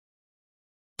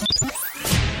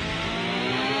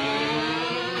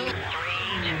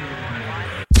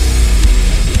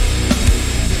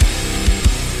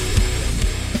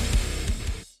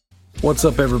What's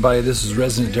up, everybody? This is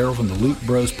Resident Daryl from the Loot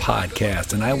Bros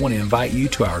Podcast, and I want to invite you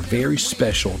to our very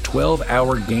special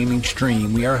 12-hour gaming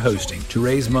stream we are hosting to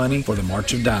raise money for the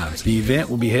March of Dimes. The event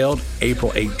will be held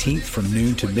April 18th from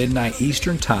noon to midnight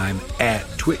Eastern Time at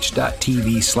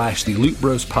twitch.tv/the Loot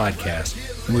Bros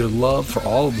Podcast, and we would love for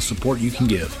all of the support you can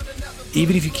give.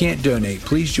 Even if you can't donate,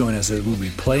 please join us as we'll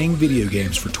be playing video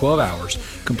games for 12 hours,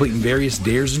 completing various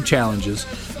dares and challenges,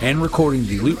 and recording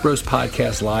the Loot Bros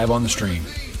Podcast live on the stream.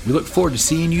 We look forward to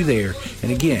seeing you there,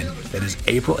 and again, that is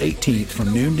April 18th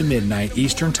from noon to midnight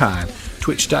Eastern Time,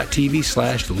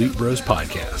 twitch.tv/the Loot Bros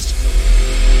Podcast.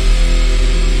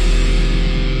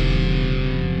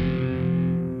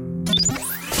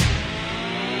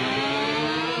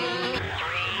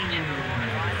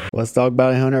 What's Dog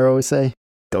Bounty Hunter always say?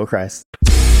 Go Christ. I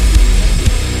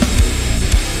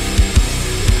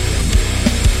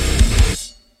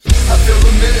feel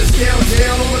the minutes count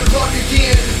down on the clock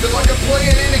again. Feel like I'm playing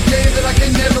in a game that I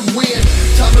can never win.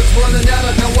 Time is running out,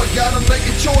 I know I gotta make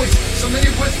a choice. So many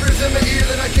whispers in my ear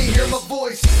that I can't hear my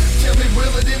voice. Tell me,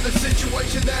 will it end the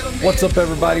situation that I'm in? What's up,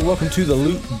 everybody? Welcome to the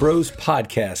Loot Bros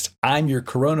Podcast. I'm your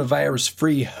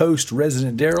coronavirus-free host,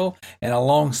 Resident Daryl, and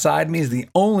alongside me is the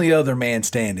only other man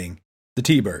standing, the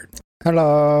T-Bird.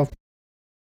 Hello.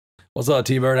 What's up,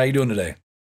 T-Bird? How you doing today?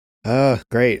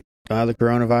 Great. Don't have the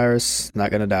coronavirus.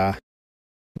 Not gonna die.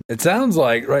 It sounds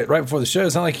like, right before the show,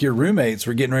 it sounded like your roommates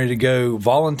were getting ready to go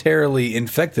voluntarily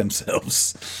infect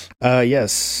themselves.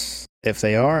 Yes. If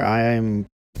they are, I am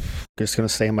just gonna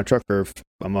stay in my truck for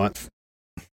a month.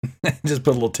 Just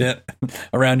put a little tent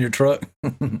around your truck.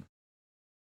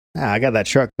 I got that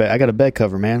truck, but I got a bed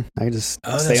cover, man. I can just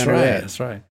stay under that. That's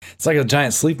right. It's like a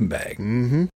giant sleeping bag.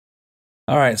 Mm-hmm.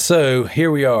 All right, so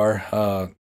here we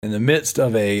are in the midst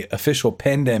of a official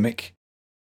pandemic.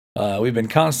 We've been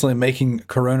constantly making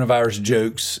coronavirus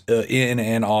jokes in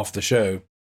and off the show.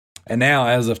 And now,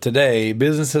 as of today,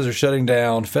 businesses are shutting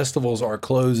down, festivals are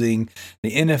closing,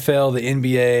 the NFL, the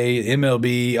NBA, the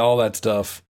MLB, all that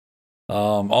stuff.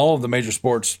 All of the major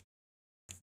sports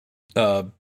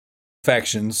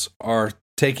factions are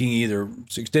taking either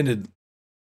extended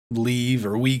leave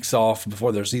or weeks off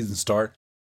before their season start.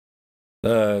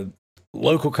 The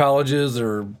local colleges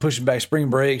are pushing back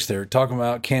spring breaks. They're talking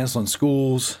about canceling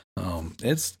schools.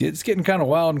 It's getting kind of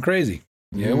wild and crazy.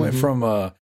 Yeah, it went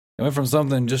from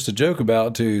something just to joke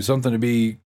about to something to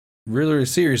be really, really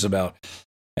serious about.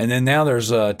 And then now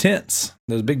there's tents.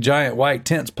 There's big giant white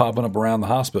tents popping up around the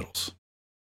hospitals.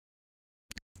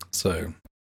 So,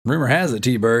 rumor has it,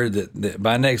 T-Bird, that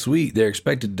by next week they're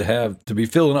expected to be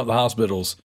filling up the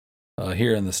hospitals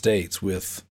here in the States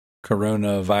with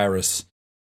coronavirus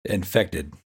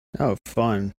infected. Oh,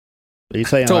 fun. Are you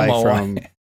saying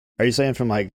Are you saying from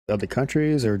like other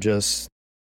countries or just?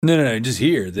 No, just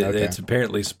here. Okay. It's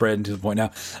apparently spreading to the point now.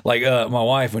 Like my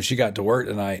wife, when she got to work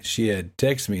tonight, she had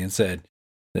texted me and said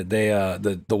that they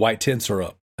the white tents are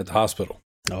up at the hospital.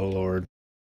 Oh Lord.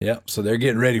 Yep. So they're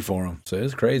getting ready for them. So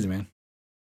it's crazy, man.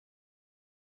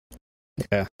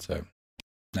 Yeah. So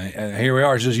here we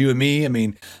are. It's just you and me. I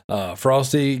mean,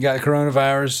 Frosty got the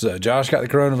coronavirus. Josh got the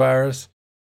coronavirus.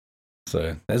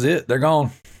 So that's it. They're gone.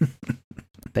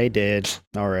 They did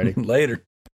already. Later.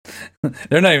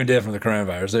 They're not even dead from the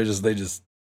coronavirus. They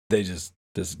just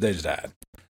died.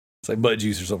 It's like butt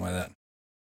juice or something like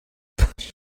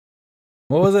that.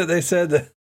 What was it they said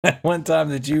that one time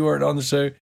that you weren't on the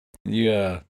show?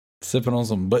 You sipping on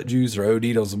some butt juice or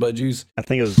OD'd on some butt juice? I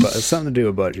think it was something to do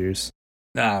with butt juice.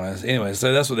 Nah, anyway,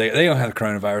 so that's what they don't have the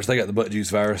coronavirus. They got the butt juice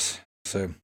virus.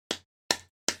 So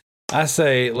I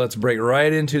say let's break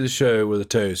right into the show with a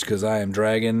toast because I am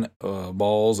dragging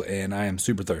balls and I am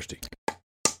super thirsty.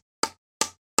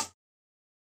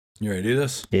 You ready to do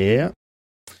this? Yeah.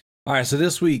 All right, so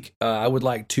this week I would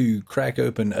like to crack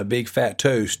open a big fat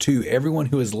toast to everyone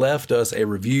who has left us a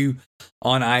review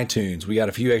on iTunes. We got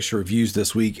a few extra reviews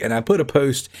this week, and I put a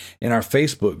post in our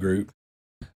Facebook group,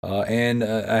 and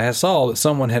I saw that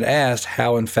someone had asked,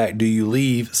 how in fact do you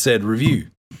leave said review?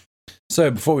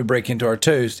 So before we break into our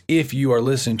toast, if you are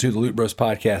listening to the Loot Bros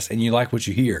Podcast and you like what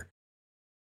you hear,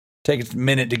 take a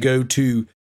minute to go to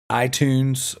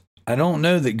iTunes. I don't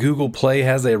know that Google Play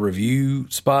has a review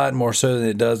spot more so than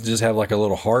it does just have like a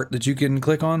little heart that you can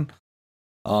click on.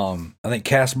 I think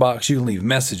Castbox, you can leave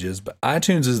messages, but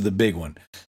iTunes is the big one.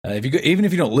 Even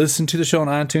if you don't listen to the show on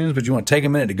iTunes, but you want to take a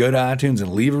minute to go to iTunes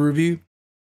and leave a review,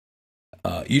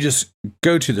 you just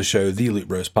go to the show, The Loot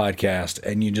Bros Podcast,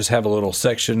 and you just have a little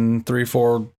section, 3 or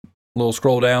 4 little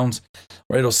scroll downs,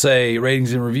 where it'll say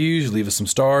ratings and reviews. Leave us some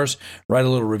stars, write a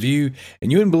little review,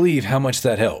 and you wouldn't believe how much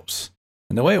that helps.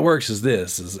 And the way it works is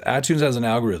this: is iTunes has an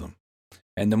algorithm,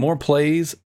 and the more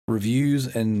plays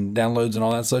reviews and downloads and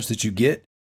all that such that you get,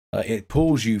 it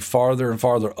pulls you farther and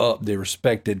farther up the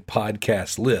respected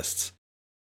podcast lists.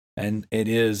 And it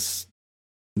is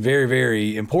very,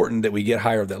 very important that we get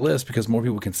higher up that list because more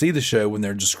people can see the show when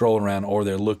they're just scrolling around or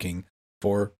they're looking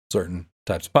for certain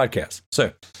types of podcasts.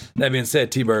 So, that being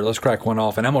said, T-Bird, let's crack one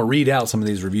off. And I'm going to read out some of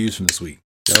these reviews from this week.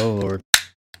 Oh, Lord.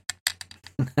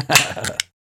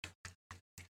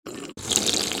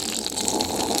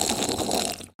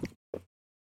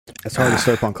 It's hard to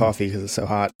slurp on coffee because it's so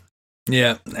hot.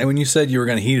 Yeah. And when you said you were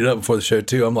going to heat it up before the show,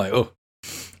 too, I'm like, oh,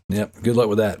 yep, good luck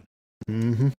with that.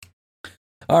 Mm-hmm.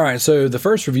 All right. So, the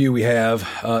first review we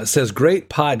have says, great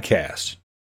podcast.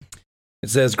 It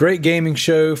says, great gaming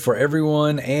show for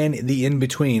everyone and the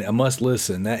in-between. A must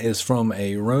listen. That is from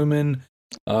a Roman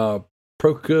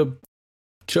Prokopchuk.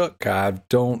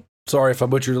 Sorry if I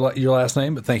butchered your last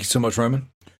name, but thank you so much, Roman.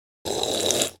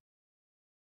 The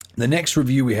next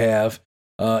review we have,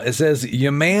 it says,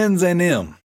 "Ya mans and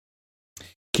them.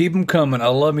 Keep them coming. I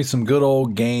love me some good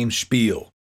old game spiel."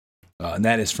 And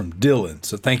that is from Dylan.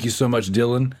 So thank you so much,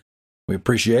 Dylan. We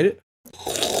appreciate it.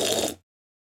 A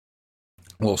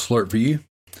little slurp for you.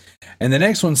 And the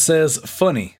next one says,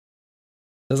 funny.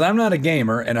 It says, I'm not a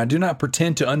gamer and I do not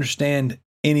pretend to understand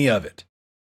any of it.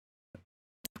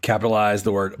 Capitalize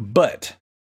the word but.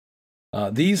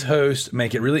 These hosts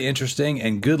make it really interesting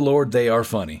and good Lord, they are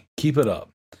funny. Keep it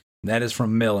up. And that is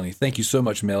from Melanie. Thank you so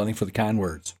much, Melanie, for the kind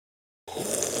words.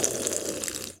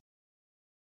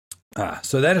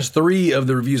 So that is 3 of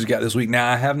the reviews I got this week.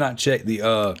 Now, I have not checked the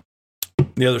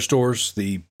other stores,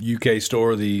 the UK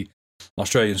store, the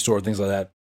Australian store, things like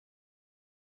that.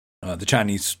 The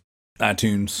Chinese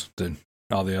iTunes,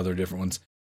 all the other different ones.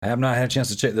 I have not had a chance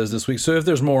to check those this week. So if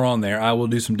there's more on there, I will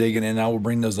do some digging and I will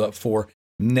bring those up for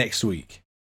next week.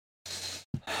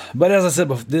 But as I said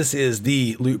before, this is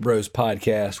the Loot Bros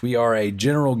podcast. We are a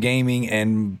general gaming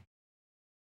and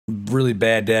really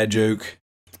bad dad joke,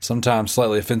 sometimes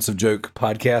slightly offensive joke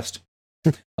podcast.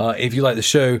 If you like the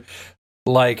show,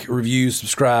 like, review,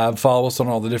 subscribe, follow us on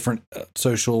all the different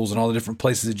socials and all the different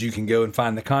places that you can go and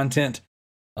find the content.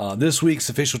 This week's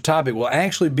official topic will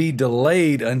actually be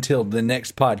delayed until the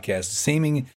next podcast,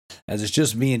 seeming as it's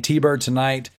just me and T-Bird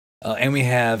tonight, and we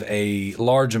have a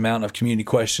large amount of community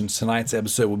questions. Tonight's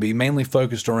episode will be mainly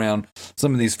focused around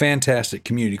some of these fantastic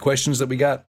community questions that we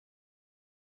got.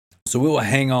 So we will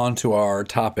hang on to our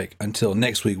topic until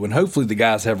next week when hopefully the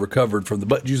guys have recovered from the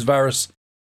butt juice virus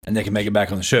and they can make it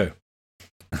back on the show.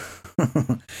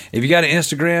 If you got an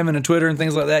Instagram and a Twitter and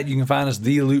things like that, you can find us,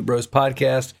 the Loot Bros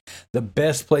Podcast. The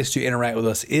best place to interact with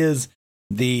us is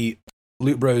the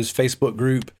Loot Bros Facebook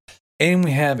group, and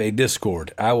we have a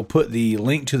Discord. I will put the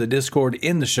link to the Discord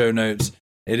in the show notes.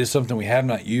 It is something we have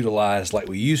not utilized like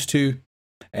we used to,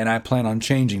 and I plan on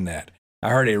changing that. I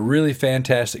heard a really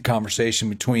fantastic conversation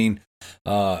between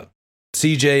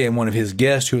CJ and one of his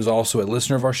guests who is also a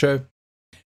listener of our show,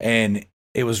 and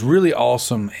it was really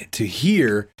awesome to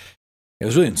hear. It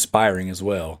was really inspiring as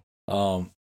well.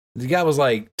 The guy was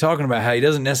like talking about how he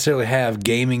doesn't necessarily have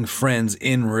gaming friends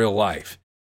in real life.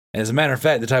 And as a matter of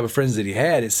fact, the type of friends that he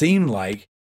had, it seemed like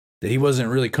that he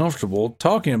wasn't really comfortable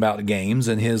talking about the games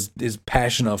and his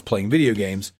passion of playing video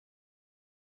games.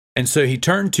 And so he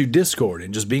turned to Discord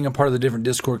and just being a part of the different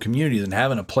Discord communities and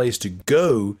having a place to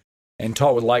go and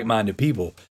talk with like-minded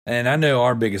people. And I know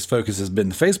our biggest focus has been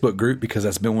the Facebook group because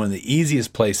that's been one of the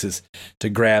easiest places to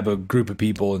grab a group of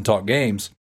people and talk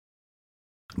games.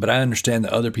 But I understand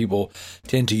that other people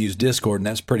tend to use Discord, and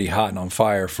that's pretty hot and on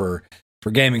fire for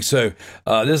gaming. So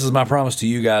this is my promise to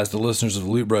you guys, the listeners of the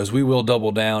Loot Bros. We will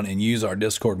double down and use our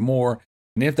Discord more.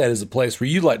 And if that is a place where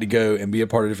you'd like to go and be a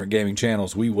part of different gaming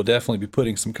channels, we will definitely be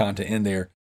putting some content in there.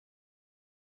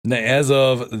 Now, as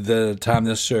of the time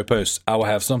this show posts, I will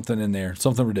have something in there,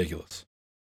 something ridiculous.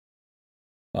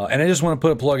 And I just want to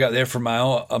put a plug out there for my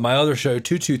other show,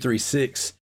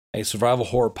 2236, a survival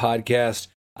horror podcast.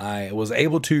 I was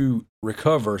able to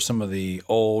recover some of the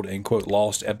old and quote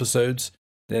lost episodes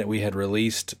that we had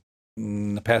released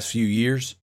in the past few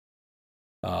years.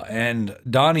 And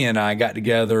Donnie and I got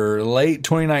together late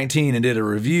 2019 and did a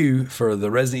review for the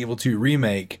Resident Evil 2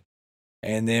 remake.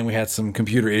 And then we had some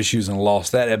computer issues and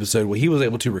lost that episode. Well, he was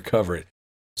able to recover it.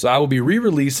 So I will be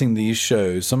re-releasing these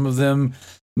shows. Some of them,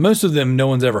 most of them, no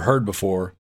one's ever heard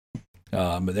before.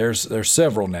 But there's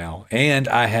several now. And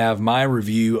I have my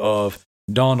review of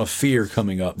Dawn of Fear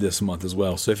coming up this month as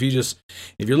well. So if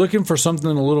you're looking for something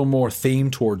a little more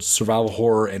themed towards survival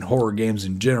horror and horror games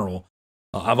in general,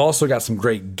 I've also got some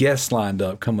great guests lined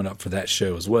up coming up for that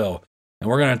show as well. And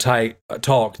we're going to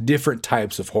talk different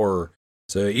types of horror.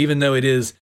 So even though it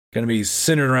is going to be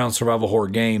centered around survival horror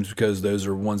games because those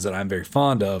are ones that I'm very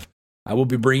fond of. I will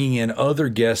be bringing in other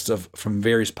guests from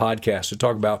various podcasts to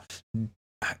talk about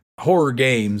horror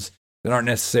games that aren't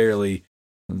necessarily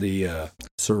the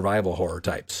survival horror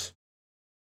types.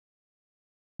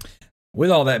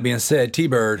 With all that being said,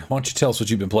 T-Bird, why don't you tell us what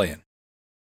you've been playing?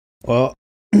 Well,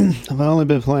 I've only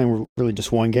been playing really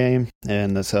just one game,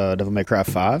 and that's Devil May Cry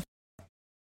 5.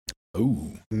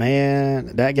 Ooh.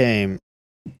 Man, that game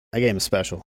is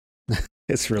special.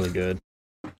 It's really good.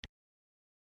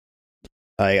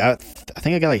 I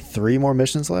think I got like 3 more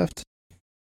missions left,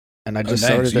 and I just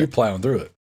started. So you're plowing through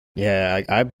it. Yeah,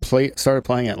 I started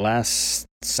playing it last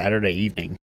Saturday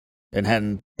evening, and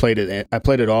hadn't played it. I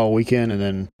played it all weekend, and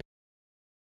then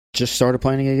just started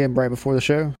playing it again right before the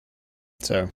show.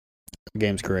 So the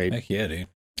game's great. Heck yeah, dude.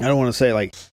 I don't want to say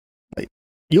like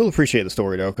you'll appreciate the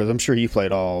story though, because I'm sure you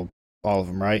played all of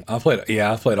them, right? I've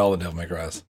played all the Devil May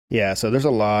Cry's. Yeah, so there's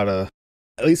a lot of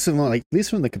at least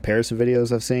from the comparison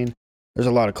videos I've seen. There's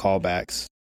a lot of callbacks.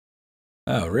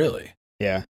 Oh, really?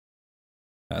 Yeah.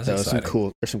 That's so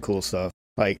exciting. there's some cool stuff.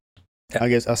 Like, I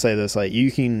guess I'll say this: like, you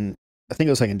can. I think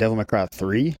it was like in Devil May Cry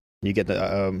 3. You get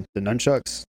the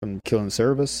nunchucks from killing the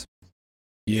Cerberus.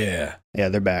 Yeah. Yeah,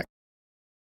 they're back,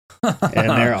 and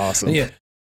they're awesome. Yeah.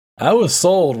 I was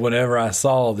sold whenever I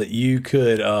saw that you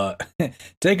could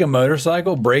take a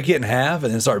motorcycle, break it in half,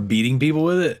 and then start beating people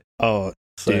with it. Oh,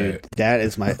 dude, that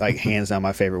is my hands down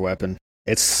my favorite weapon.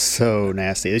 It's so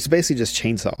nasty. It's basically just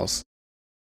chainsaws.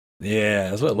 Yeah,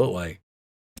 that's what it looked like.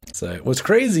 So what's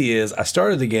crazy is I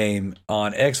started the game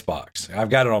on Xbox.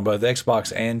 I've got it on both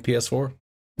Xbox and PS4.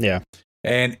 Yeah.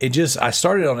 And I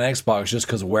started on Xbox just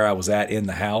because of where I was at in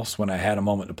the house when I had a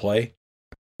moment to play.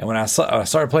 And when I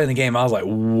started playing the game, I was like,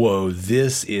 whoa,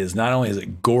 this is, not only is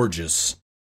it gorgeous,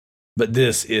 but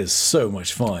this is so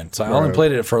much fun. So I only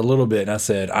played it for a little bit, and I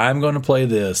said, I'm going to play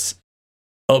this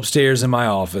upstairs in my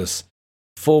office.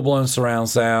 Full-blown surround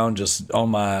sound, just on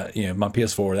my my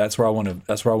PS4. That's where I want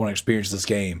to experience this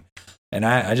game, and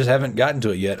I just haven't gotten to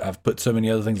it yet. I've put so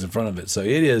many other things in front of it, so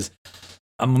it is.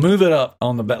 I'm gonna move it up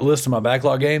on the list of my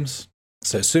backlog games.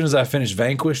 So as soon as I finish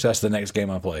Vanquish, that's the next game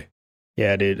I play.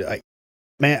 Yeah, dude. I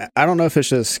don't know if it's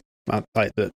just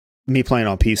like me playing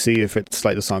on PC, if it's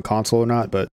like this on console or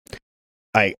not, but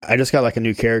I just got like a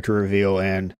new character reveal,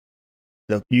 and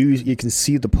you can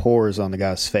see the pores on the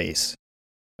guy's face.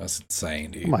 That's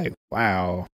insane, dude. I'm like,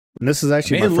 wow. And this is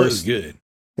actually it looks good.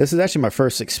 This is actually my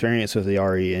first experience with the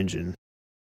RE engine,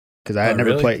 because I had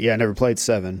never played. Yeah, I never played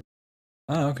 7.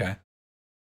 Oh, okay.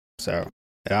 So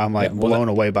I'm like blown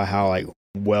away by how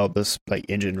well this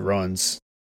engine runs.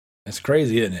 It's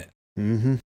crazy, isn't it?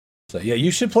 Mm-hmm. So yeah,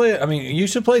 you should play. I mean, you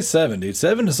should play 7, dude.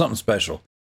 7 is something special.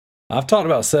 I've talked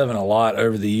about 7 a lot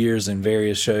over the years in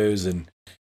various shows, and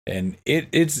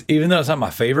it's, even though it's not my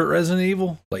favorite Resident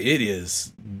Evil, it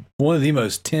is one of the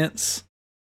most tense,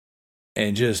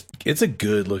 and it's a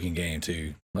good looking game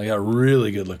too. A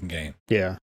really good looking game.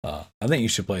 Yeah. I think you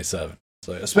should play 7.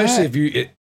 So especially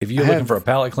if you're looking for a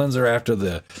palate cleanser after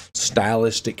the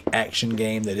stylistic action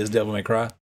game that is Devil May Cry.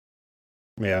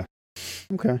 Yeah.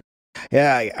 Okay.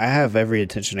 Yeah, I have every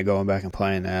intention of going back and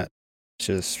playing that.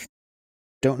 Just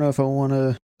don't know if I want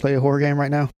to play a horror game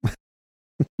right now.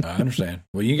 I understand.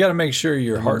 Well, you got to make sure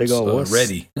your heart's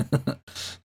ready.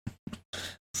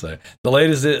 So the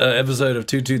latest episode of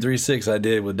 2236 I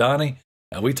did with Donnie,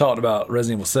 we talked about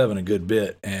Resident Evil 7 a good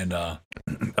bit. And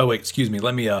oh wait, excuse me.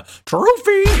 Let me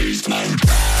trophy.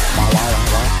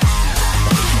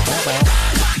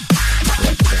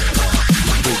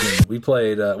 We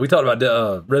talked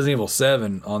about Resident Evil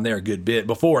 7 on there a good bit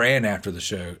before and after the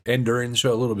show, and during the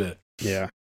show a little bit. Yeah.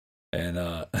 And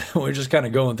we're just kind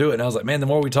of going through it, and I was like, man, the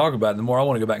more we talk about it, the more I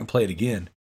want to go back and play it again.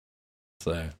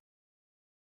 So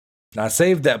I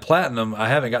saved that platinum. I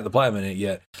haven't got the platinum in it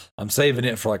yet. I'm saving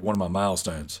it for one of my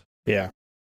milestones. Yeah.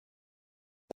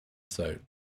 So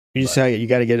you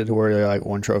got to get it to where they're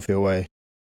one trophy away.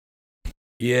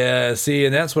 Yeah, see,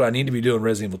 and that's what I need to be doing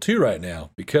Resident Evil 2 right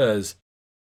now, because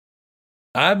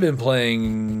I've been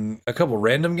playing a couple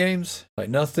random games,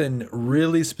 nothing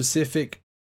really specific.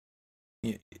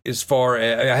 As far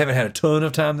as I haven't had a ton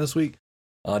of time this week.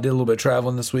 I did a little bit of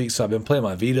traveling this week, so I've been playing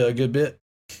my Vita a good bit.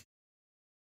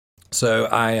 So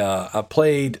I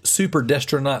played Super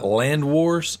Destronaut Land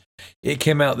Wars. It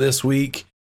came out this week.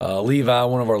 Levi,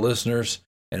 one of our listeners,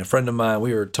 and a friend of mine,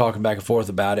 we were talking back and forth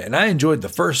about it. And I enjoyed the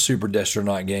first Super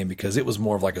Destronaut game because it was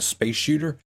more of a space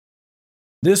shooter.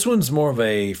 This one's more of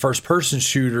a first-person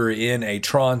shooter in a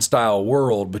Tron-style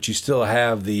world, but you still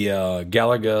have the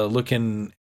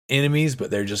Galaga-looking enemies, but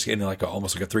they're just in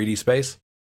almost like a 3D space.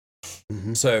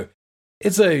 Mm-hmm. So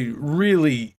It's a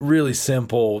really, really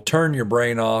simple, turn your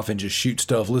brain off and just shoot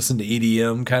stuff, listen to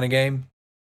EDM kind of game.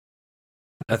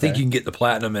 I think you can get the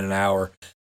platinum in an hour.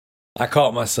 I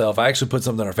caught myself, I actually put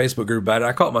something on our Facebook group about it.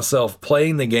 I caught myself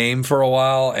playing the game for a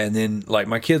while, and then like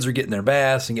my kids were getting their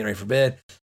baths and getting ready for bed.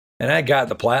 And I got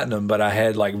the platinum, but I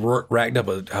had like racked up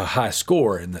a high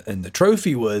score. And the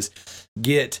trophy was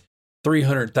get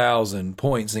 300,000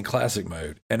 points in classic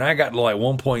mode. And I got to like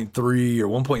 1.3 or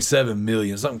 1.7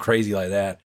 million, something crazy like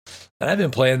that. And I've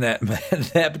been playing that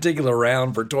particular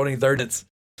round for 20, 30 minutes.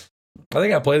 I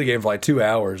think I played the game for like 2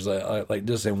 hours, like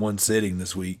just in one sitting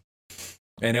this week.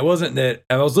 And it wasn't that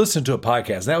I was listening to a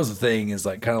podcast. And that was the thing, is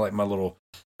like kind of like my little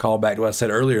callback to what I said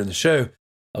earlier in the show.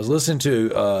 I was listening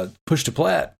to Push to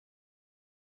Plat,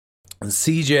 and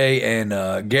CJ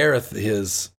and Gareth,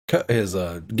 his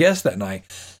guest that night,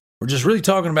 were just really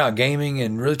talking about gaming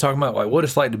and really talking about like what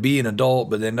it's like to be an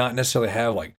adult, but then not necessarily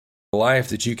have like a life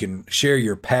that you can share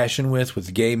your passion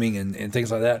with gaming and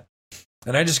things like that.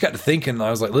 And I just got to thinking, I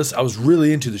was like, listen, I was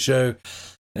really into the show.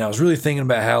 And I was really thinking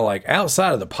about how, like,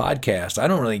 outside of the podcast, I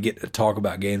don't really get to talk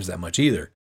about games that much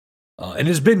either. And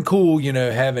it's been cool, you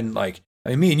know, having, like,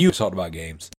 I mean, me and you talked about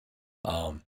games.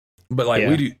 But, like,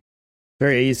 we do.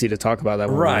 Very easy to talk about that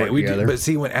when right, we work together. But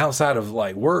see, when outside of,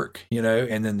 like, work, you know,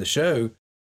 and then the show,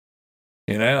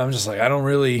 you know, I'm just like, I don't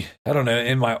know.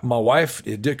 And my wife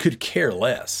could care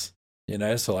less, you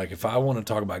know. So, like, if I want to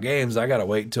talk about games, I got to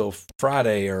wait until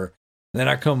Friday or. Then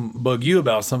I come bug you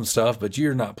about some stuff, but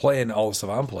you're not playing all the stuff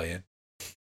I'm playing.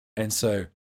 And so,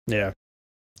 yeah.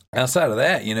 Outside of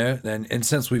that, you know, and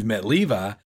since we've met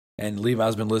Levi, and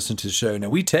Levi's been listening to the show, now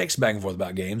we text back and forth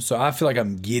about games. So I feel like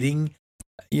I'm getting,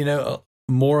 you know,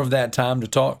 more of that time to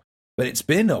talk. But it's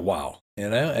been a while, you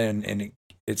know, and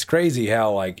it's crazy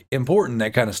how like important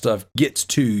that kind of stuff gets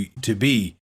to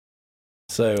be.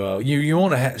 So you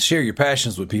want to share your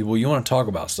passions with people. You want to talk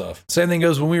about stuff. Same thing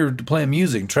goes when we were playing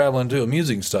music, traveling to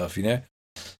music and stuff, you know.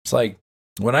 It's like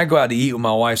when I go out to eat with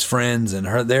my wife's friends and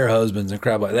their husbands and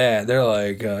crap like that, they're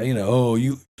like, you know, oh,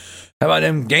 how about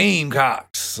them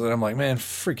Gamecocks? And I'm like, man,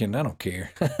 freaking, I don't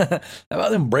care. How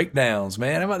about them breakdowns,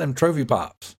 man? How about them trophy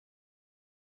pops?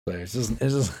 So it's just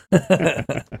this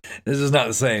is not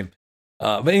the same.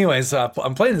 But anyway, so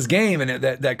I'm playing this game, and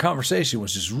that conversation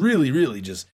was just really, really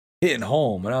just hitting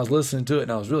home, and I was listening to it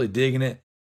and I was really digging it,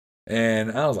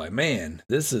 and I was like, man,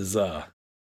 this is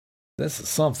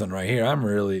something right here. I'm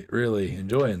really, really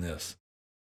enjoying this.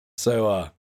 So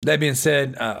that being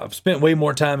said, I've spent way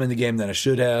more time in the game than I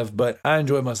should have, but I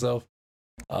enjoyed myself.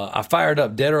 I fired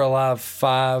up Dead or Alive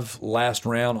 5 last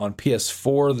round on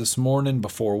PS4 this morning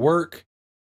before work.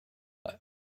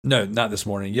 No, not this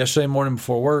morning. Yesterday morning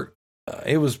before work.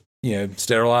 It was, you know,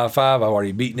 Dead or Alive 5. I've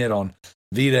already beaten it on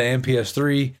Vita and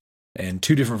PS3. And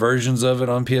 2 different versions of it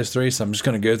on PS3. So I'm just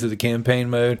going to go through the campaign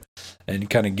mode and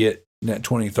kind of get that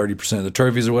 20-30% of the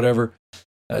trophies or whatever.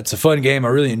 It's a fun game. I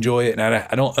really enjoy it. And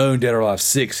I don't own Dead or Alive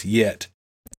 6 yet.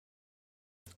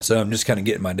 So I'm just kind of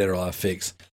getting my Dead or Alive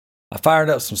fix. I fired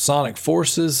up some Sonic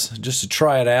Forces just to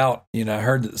try it out. You know, I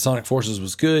heard that Sonic Forces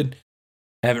was good.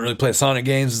 I haven't really played Sonic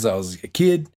games since I was a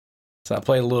kid. So I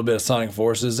played a little bit of Sonic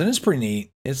Forces, and it's pretty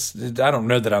neat. I don't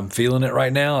know that I'm feeling it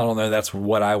right now. I don't know that's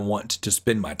what I want to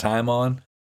spend my time on,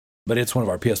 but it's one of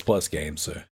our PS Plus games.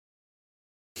 So,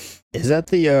 is that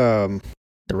the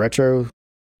retro,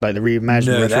 like the reimagined?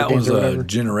 No, retro that games was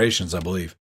Generations, I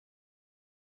believe.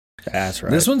 That's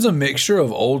right. This one's a mixture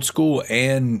of old school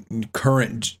and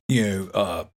current, you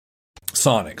know,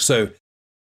 Sonic. So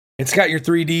it's got your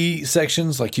 3D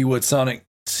sections like you would Sonic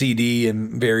CD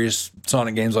and various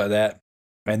Sonic games like that.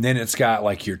 And then it's got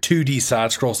like your 2D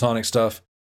side scroll Sonic stuff.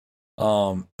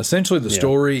 Essentially the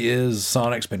story is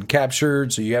Sonic's been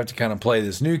captured, so you have to kind of play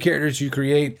this new characters you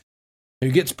create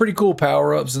who gets pretty cool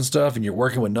power-ups and stuff, and you're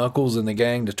working with Knuckles and the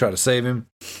gang to try to save him.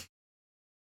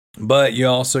 But you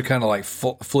also kind of like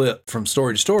flip from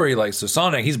story to story. Like, so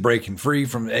Sonic, he's breaking free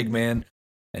from Eggman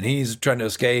and he's trying to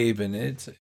escape, and it's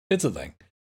a thing.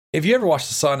 If you ever watch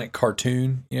the Sonic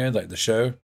cartoon, you know, like the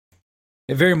show,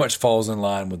 it very much falls in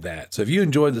line with that. So if you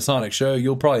enjoyed the Sonic show,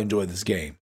 you'll probably enjoy this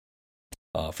game.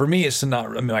 For me, it's not,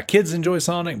 I mean, my kids enjoy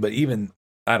Sonic, but even,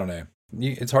 I don't know,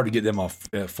 it's hard to get them off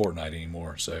Fortnite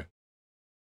anymore. So,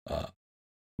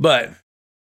 but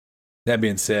that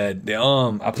being said,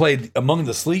 I played Among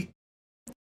the Sleep.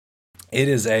 It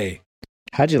is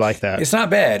how'd you like that? It's not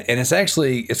bad, and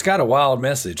it's got a wild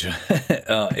message.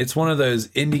 It's one of those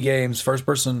indie games,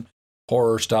 first-person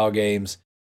horror style games,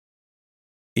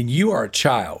 and you are a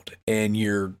child, and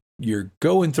you're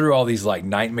going through all these like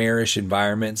nightmarish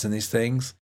environments and these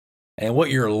things, and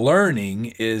what you're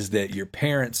learning is that your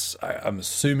parents, I'm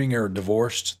assuming, are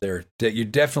divorced. That you're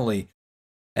definitely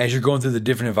as you're going through the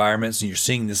different environments and you're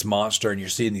seeing this monster and you're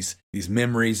seeing these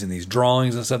memories and these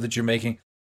drawings and stuff that you're making,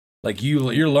 like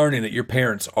you're learning that your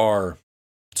parents are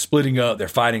splitting up, they're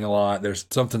fighting a lot, there's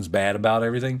something's bad about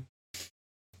everything.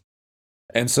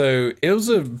 And so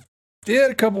it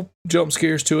had a couple jump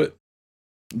scares to it.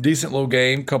 Decent little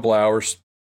game, couple hours,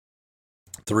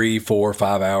 3, 4,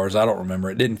 5 hours. I don't remember.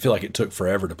 It didn't feel like it took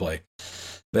forever to play.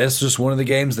 But it's just one of the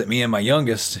games that me and my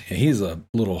youngest, he's a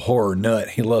little horror nut.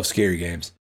 He loves scary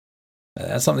games.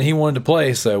 That's something he wanted to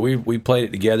play, so we played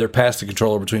it together, passed the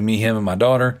controller between me, him, and my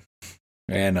daughter.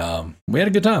 And we had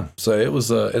a good time. So it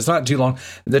was it's not too long.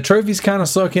 The trophies kind of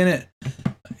suck in it.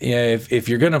 Yeah, if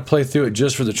you're gonna play through it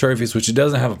just for the trophies, which it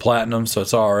doesn't have a platinum, so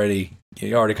it already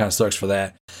kind of sucks for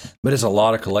that. But it's a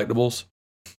lot of collectibles.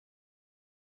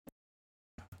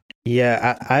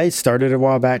 Yeah, I started a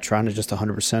while back trying to just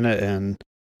 100% it and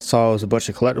saw it was a bunch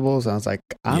of collectibles. And I was like,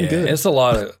 I'm good. It's a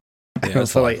lot of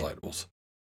collectibles.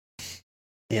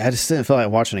 Yeah, I just didn't feel like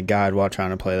watching a guide while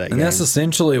trying to play that game. And that's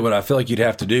essentially what I feel like you'd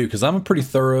have to do, because I'm a pretty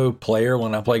thorough player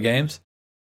when I play games.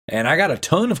 And I got a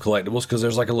ton of collectibles because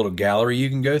there's like a little gallery you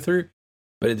can go through.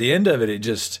 But at the end of it,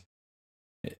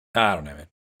 I don't know, man.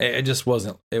 It just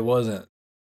wasn't,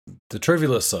 the trivia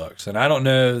list sucks. And I don't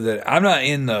know that, I'm not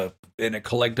in a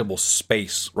collectible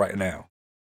space right now.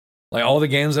 Like all the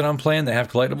games that I'm playing that have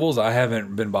collectibles, I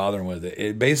haven't been bothering with it.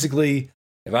 It basically,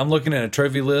 if I'm looking at a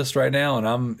trophy list right now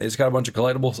and it's got a bunch of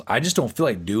collectibles, I just don't feel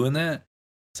like doing that.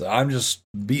 So I'm just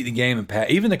beat the game and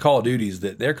even the Call of Duties,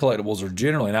 that their collectibles are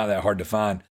generally not that hard to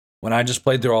find. When I just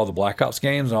played through all the Black Ops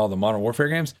games and all the Modern Warfare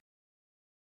games,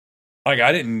 like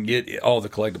I didn't get all the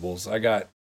collectibles. I got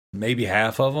maybe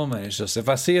half of them, and it's just if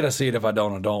I see it, I see it. If I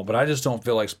don't, I don't. But I just don't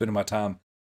feel like spending my time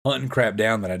hunting crap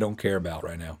down that I don't care about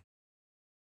right now.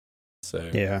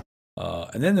 So yeah.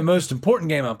 And then the most important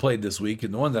game I played this week,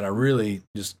 and the one that I really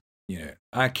just,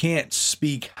 I can't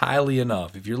speak highly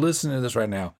enough. If you're listening to this right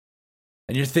now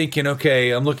and you're thinking,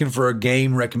 okay, I'm looking for a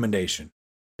game recommendation,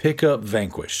 pick up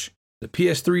Vanquish. The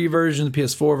PS3 version, the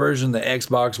PS4 version, the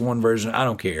Xbox One version, I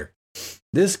don't care.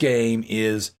 This game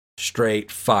is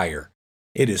straight fire.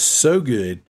 It is so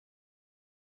good.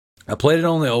 I played it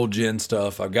on the old gen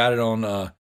stuff. I've got it on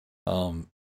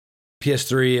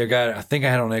PS3. I think I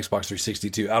had it on Xbox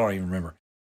 360 too. I don't even remember.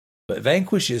 But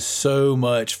Vanquish is so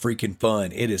much freaking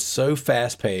fun. It is so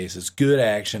fast paced. It's good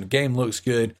action. The game looks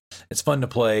good. It's fun to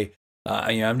play.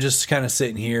 I'm just kind of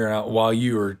sitting here while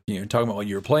you were talking about what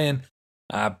you were playing.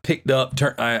 I picked up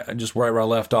just right where I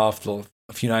left off a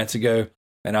few nights ago,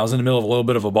 and I was in the middle of a little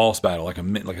bit of a boss battle, like a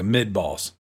mid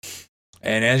boss.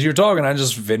 And as you're talking, I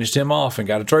just finished him off and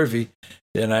got a trophy,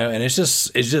 and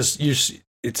it's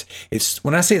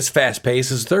when I say it's fast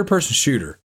paced, it's a third person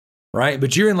shooter, right?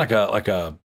 But you're in like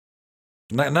a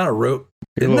not a rope,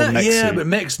 but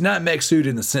not mech suit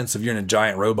in the sense of you're in a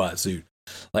giant robot suit,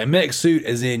 like mech suit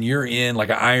as in you're in like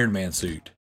an Iron Man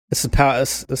suit. It's power.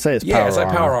 Let's say it's power. Yeah, it's like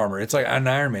power armor. It's like an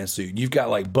Iron Man suit. You've got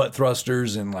like butt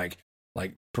thrusters and like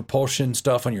propulsion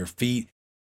stuff on your feet.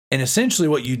 And essentially,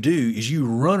 what you do is you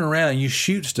run around, you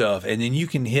shoot stuff, and then you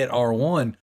can hit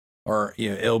R1 or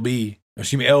L1 or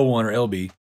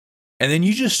LB, and then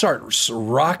you just start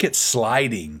rocket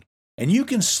sliding, and you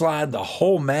can slide the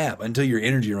whole map until your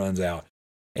energy runs out.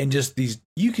 And just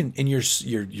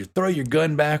you throw your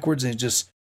gun backwards and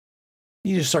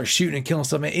you just start shooting and killing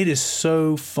stuff, man. It is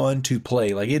so fun to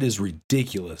play. Like, it is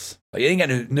ridiculous. Like, it ain't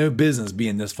got no business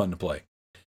being this fun to play.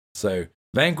 So,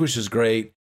 Vanquish is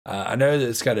great. I know that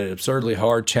it's got an absurdly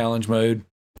hard challenge mode.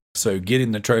 So,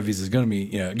 getting the trophies is going to be,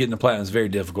 getting the platinum is very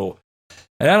difficult.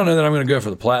 And I don't know that I'm going to go for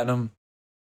the platinum.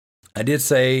 I did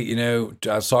say,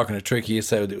 I was talking to Tricky,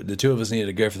 so the two of us needed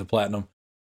to go for the platinum.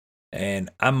 And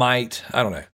I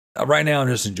don't know. Right now, I'm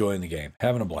just enjoying the game,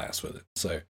 having a blast with it.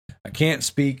 So, I can't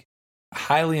speak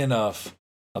highly enough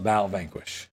about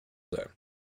Vanquish. So,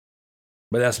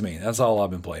 but that's me. That's all I've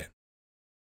been playing.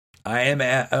 And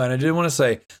I did want to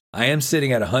say, I am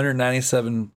sitting at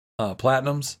 197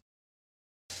 platinums.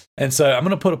 And so I'm going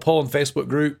to put a poll in the Facebook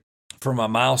group for my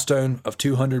milestone of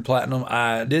 200 platinum.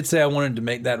 I did say I wanted to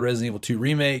make that Resident Evil 2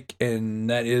 remake,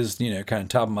 and that is, kind of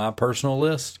top of my personal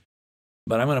list.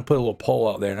 But I'm going to put a little poll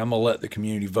out there, and I'm going to let the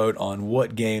community vote on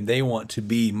what game they want to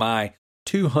be my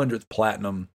 200th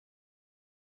platinum.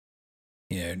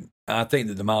 I think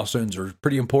that the milestones are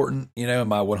pretty important.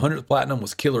 My 100th platinum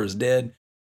was Killer is Dead.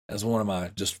 That's one of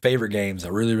my just favorite games. I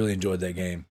really, really enjoyed that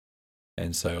game.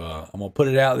 And so I'm going to put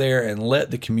it out there and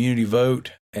let the community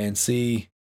vote and see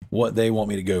what they want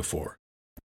me to go for.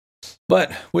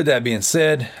 But with that being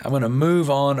said, I'm going to move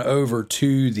on over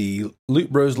to the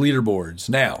Loot Bros leaderboards.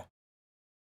 Now,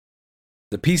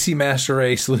 the PC Master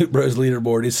Race Loot Bros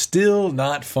leaderboard is still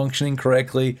not functioning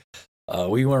correctly.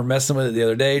 We were messing with it the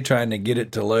other day, trying to get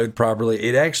it to load properly.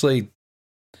 It actually,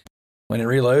 when it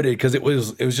reloaded, because it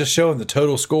was just showing the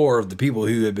total score of the people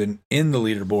who had been in the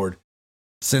leaderboard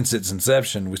since its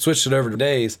inception. We switched it over to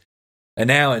days, and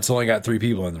now it's only got 3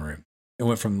 people in the room. It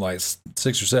went from like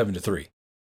 6 or 7 to 3.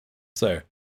 So,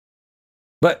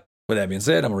 but with that being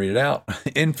said, I'm going to read it out.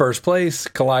 In first place,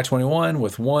 Kalai21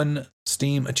 with 1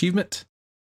 Steam achievement.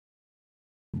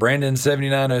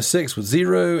 Brandon7906 with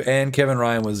 0, and Kevin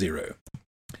Ryan with 0.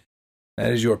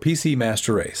 That is your PC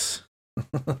Master Race.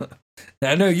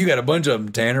 Now, I know you got a bunch of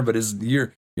them, Tanner, but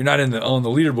you're not on the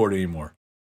leaderboard anymore.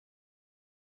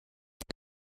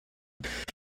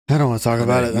 I don't want to talk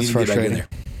about it. That's frustrating.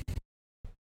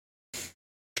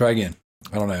 Try again.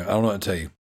 I don't know. I don't know what to tell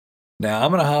you. Now,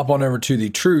 I'm going to hop on over to the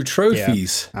True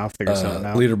Trophies I'll figure something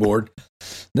out. leaderboard.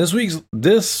 This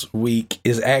week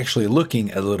is actually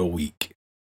looking a little weak.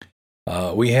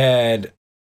 We had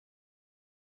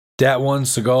Dat One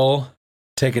Seagal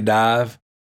take a dive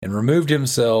and removed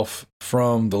himself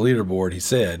from the leaderboard, he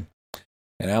said.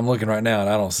 And I'm looking right now and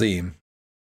I don't see him.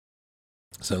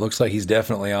 So it looks like he's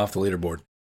definitely off the leaderboard.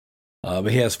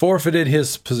 But he has forfeited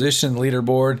his position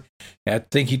leaderboard. I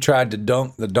think he tried to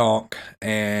dunk the donk,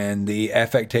 and the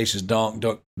affectatious donk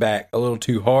dunked back a little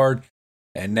too hard.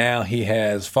 And now he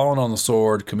has fallen on the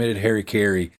sword, committed Harry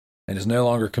Carey, and is no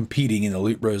longer competing in the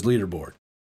Loot Bros leaderboard.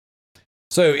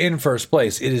 So in first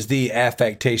place, it is the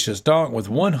affectatious donk with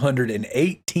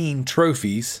 118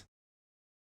 trophies.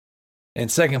 In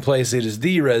second place, it is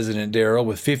the Resident Daryl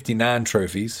with 59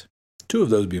 trophies. 2 of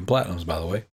those being platinums, by the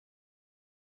way.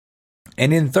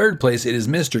 And in third place, it is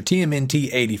Mr.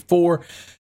 TMNT84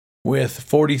 with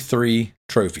 43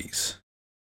 trophies.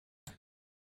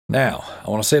 Now, I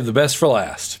want to save the best for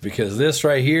last, because this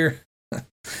right here,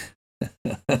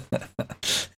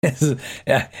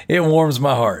 it warms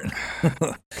my heart.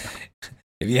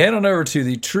 If you head on over to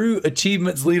the True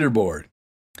Achievements leaderboard,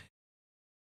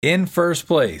 in first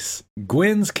place,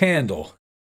 Gwen's Candle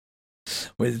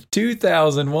with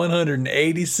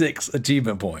 2,186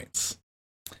 achievement points.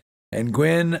 And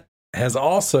Gwen has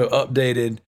also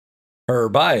updated her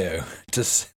bio to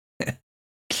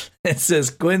it says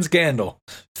Gwen's Candle,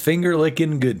 finger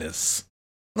licking goodness.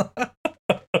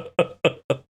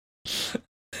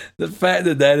 The fact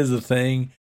that is a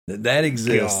thing, that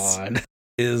exists, God.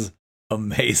 is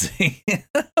amazing.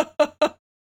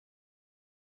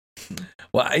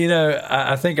 Well,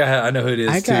 I think I know who it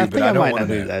is too, but I don't want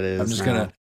to know. That is. I'm just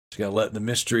gonna let the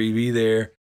mystery be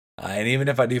there. And even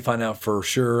if I do find out for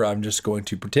sure, I'm just going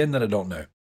to pretend that I don't know.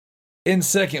 In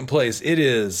second place, it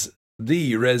is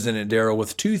the Resident Daryl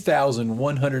with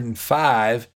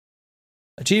 2,105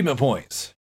 achievement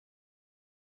points.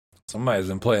 Somebody's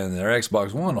been playing their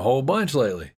Xbox One a whole bunch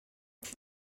lately.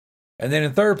 And then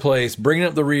in third place, bringing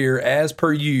up the rear as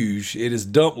per usual, it is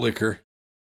Dump Liquor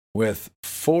with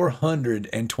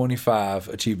 425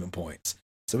 achievement points.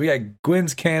 So we got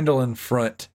Gwen's Candle in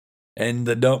front and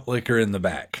the Dump Liquor in the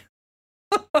back.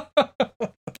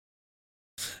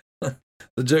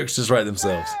 The jokes just write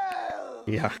themselves.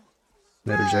 Yeah.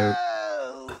 Better joke.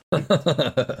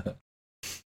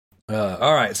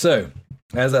 All right. So,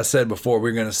 as I said before,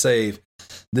 we're going to save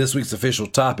this week's official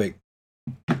topic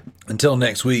until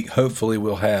next week. Hopefully,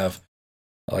 we'll have,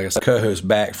 like I said, co-host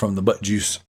back from the butt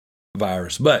juice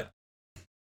virus. But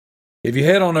if you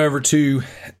head on over to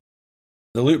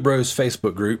the Loot Bros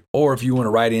Facebook group, or if you want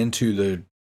to write into the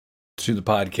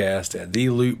podcast at the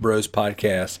Loot Bros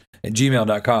Podcast at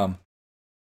gmail.com,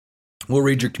 we'll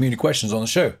read your community questions on the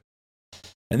show.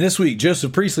 And this week,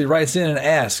 Joseph Priestley writes in and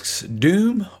asks,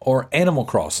 Doom or Animal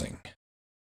Crossing?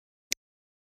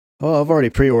 Well, I've already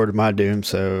pre-ordered my Doom,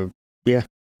 so yeah.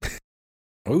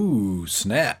 Ooh,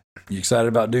 snap. You excited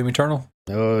about Doom Eternal?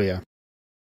 Oh, yeah.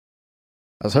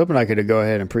 I was hoping I could go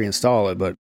ahead and pre-install it,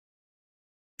 but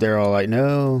they're all like,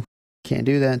 no, can't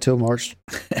do that until March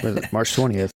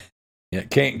 20th. Yeah,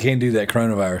 can't do that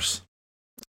coronavirus.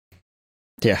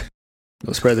 Yeah.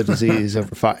 It'll spread the disease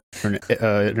over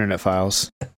internet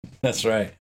files. That's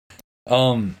right.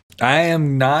 I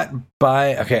am not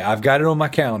I've got it on my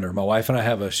calendar. My wife and I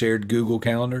have a shared Google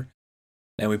calendar,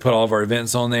 and we put all of our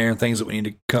events on there and things that we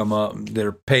need to come up that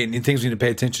are things we need to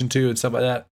pay attention to and stuff like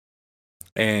that.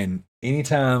 And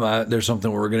anytime there's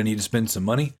something where we're going to need to spend some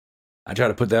money, I try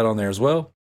to put that on there as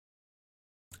well.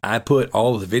 I put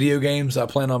all of the video games I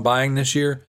plan on buying this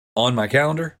year on my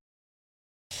calendar.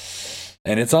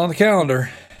 And it's on the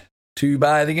calendar to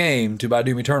buy the game, to buy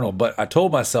Doom Eternal. But I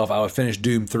told myself I would finish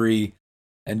Doom 3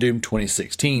 and Doom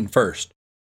 2016 first.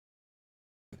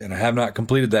 And I have not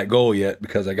completed that goal yet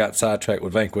because I got sidetracked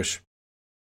with Vanquish.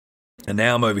 And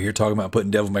now I'm over here talking about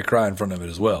putting Devil May Cry in front of it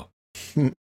as well.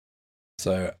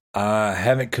 So I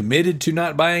haven't committed to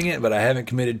not buying it, but I haven't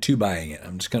committed to buying it.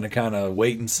 I'm just going to kind of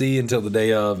wait and see until the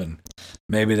day of, and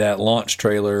maybe that launch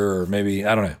trailer, or maybe,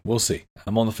 I don't know. We'll see.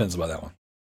 I'm on the fence about that one.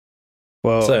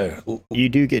 Well, so you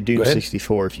do get Doom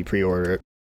 64 if you pre-order it.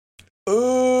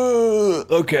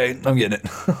 Okay, I'm getting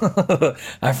it.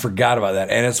 I forgot about that.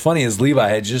 And it's funny, as Levi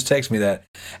had just texted me that.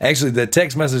 Actually, the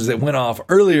text message that went off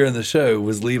earlier in the show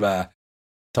was Levi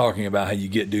talking about how you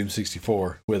get Doom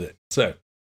 64 with it. So,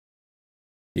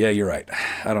 yeah, you're right.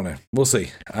 I don't know. We'll see.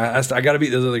 I got to beat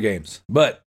those other games.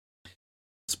 But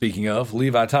speaking of,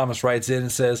 Levi Thomas writes in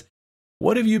and says,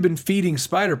 "What have you been feeding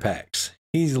Spider Packs?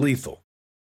 He's lethal."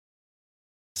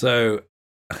 So,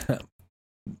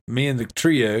 me and the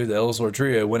trio, the Ellisor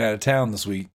trio, went out of town this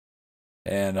week,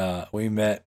 and we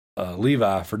met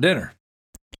Levi for dinner.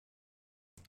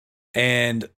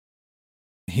 And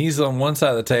he's on one side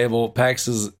of the table, Pax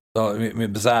is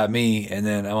beside me, and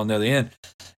then I'm on the other end.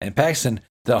 And Paxton,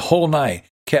 the whole night,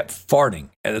 kept farting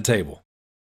at the table,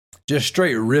 just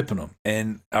straight ripping them.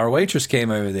 And our waitress came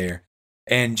over there,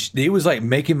 and it was like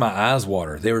making my eyes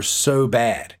water. They were so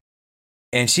bad.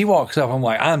 And she walks up, I'm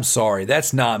like, "I'm sorry,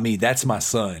 that's not me, that's my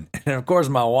son." And of course,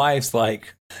 my wife's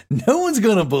like, "No one's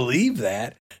going to believe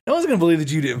that. No one's going to believe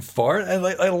that you didn't fart.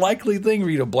 A likely thing for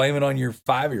you to blame it on your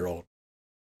 5-year-old.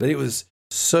 But it was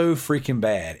so freaking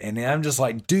bad. And I'm just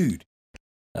like, "Dude."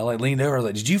 I leaned over, I was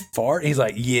like, "Did you fart?" And he's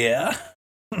like, "Yeah."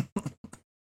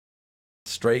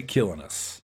 Straight killing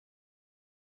us.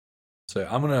 So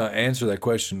I'm going to answer that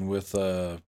question with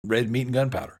red meat and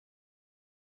gunpowder.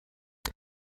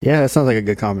 Yeah, that sounds like a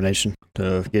good combination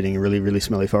of getting really, really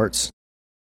smelly farts.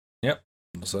 Yep.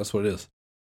 So that's what it is.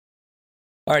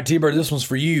 All right, T-Bird, this one's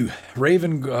for you.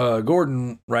 Raven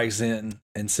Gordon writes in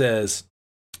and says,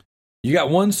 "You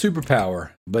got one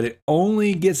superpower, but it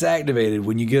only gets activated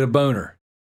when you get a boner.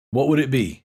 What would it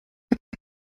be?"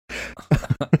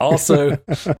 Also,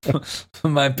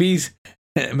 my pee's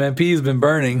been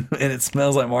burning and it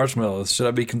smells like marshmallows. Should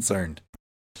I be concerned?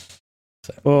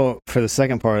 So. Well, for the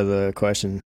second part of the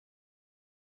question,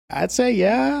 I'd say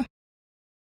yeah.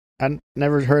 I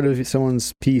never heard of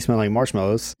someone's pee smelling like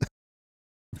marshmallows.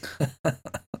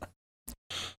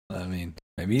 I mean,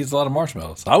 maybe he eats a lot of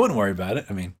marshmallows. I wouldn't worry about it.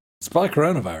 I mean, it's probably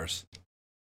coronavirus.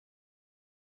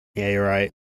 Yeah, you're right.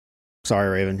 Sorry,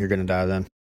 Raven. You're going to die then.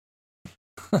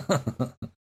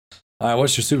 All right,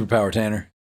 what's your superpower, Tanner?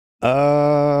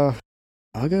 I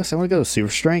guess I want to go with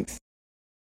super strength.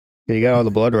 Yeah, you got all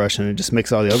the blood rushing, and it just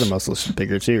makes all the other muscles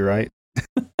bigger too, right?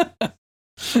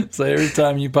 So every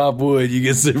time you pop wood, you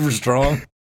get super strong.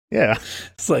 Yeah.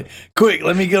 It's like, quick,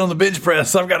 let me get on the bench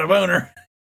press. I've got a boner.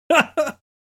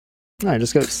 I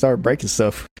just got to start breaking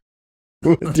stuff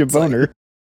with your boner.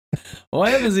 Like,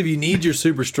 what happens if you need your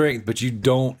super strength, but you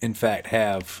don't, in fact,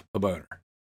 have a boner?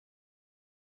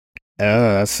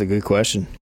 Oh, that's a good question.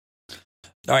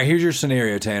 All right, here's your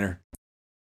scenario, Tanner.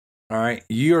 All right,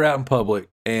 you're out in public,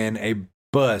 and a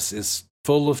bus is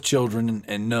full of children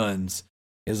and nuns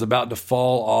is about to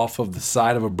fall off of the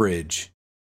side of a bridge.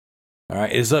 All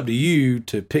right, it's up to you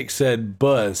to pick said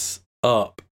bus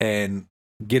up and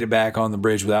get it back on the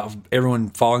bridge without everyone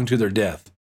falling to their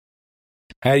death.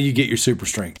 How do you get your super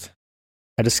strength?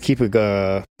 I just keep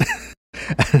a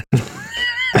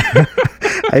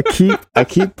I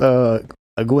keep a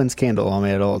Gwen's candle on me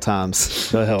at all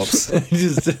times. That helps.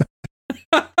 Just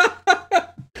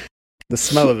the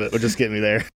smell of it would just get me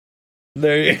there.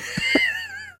 There you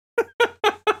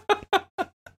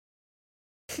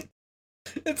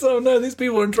It's, oh no, these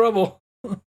people are in trouble.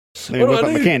 Let me whip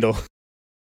up my candle.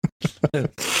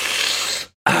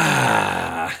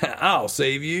 I'll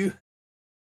save you.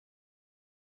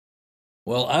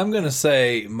 Well, I'm going to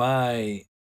say my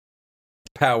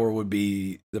power would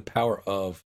be the power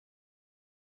of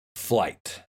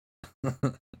flight.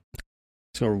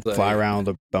 So fly around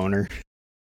with a boner.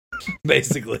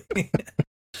 Basically.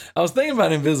 I was thinking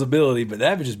about invisibility, but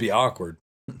that would just be awkward.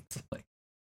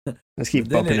 Let's keep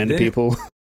bumping into people.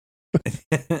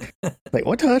 Like,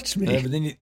 what touched me? But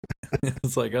then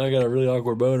it's like, I got a really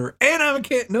awkward boner, and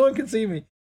no one can see me.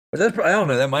 But that's probably, I don't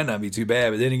know, that might not be too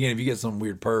bad. But then again, if you get some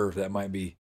weird perv, that might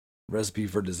be a recipe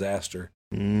for disaster.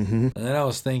 Mm-hmm. And then I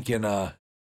was thinking, the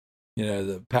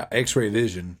X-ray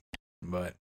vision,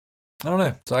 but I don't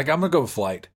know. So I'm gonna go with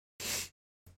flight.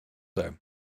 So,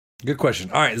 good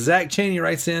question. All right, Zach Cheney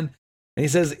writes in, and he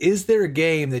says, "Is there a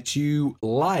game that you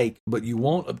like, but you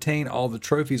won't obtain all the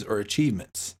trophies or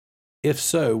achievements? If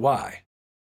so, why?"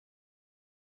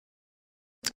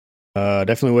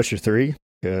 Definitely Witcher 3,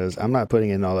 because I'm not putting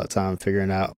in all that time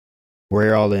figuring out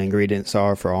where all the ingredients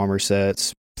are for armor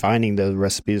sets, finding the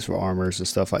recipes for armors and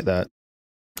stuff like that,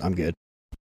 I'm good.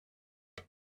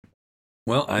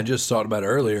 Well, I just talked about it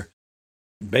earlier.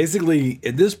 Basically,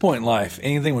 at this point in life,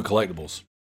 anything with collectibles,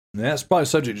 and that's probably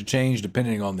subject to change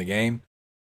depending on the game.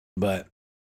 But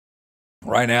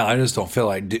right now, I just don't feel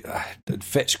like the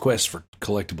fetch quest for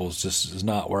collectibles just is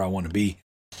not where I want to be.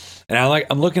 And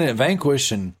I'm looking at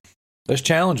Vanquish and those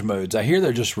challenge modes. I hear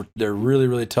they're really,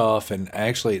 really tough. And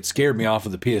actually, it scared me off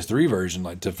of the PS3 version,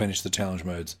 like to finish the challenge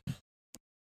modes.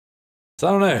 So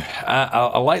I don't know.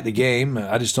 I like the game.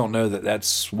 I just don't know that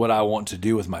that's what I want to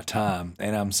do with my time.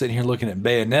 And I'm sitting here looking at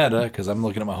Bayonetta because I'm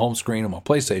looking at my home screen on my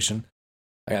PlayStation.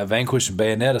 I got Vanquish and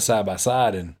Bayonetta side by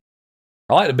side, and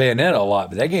I like the Bayonetta a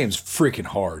lot, but that game's freaking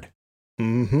hard.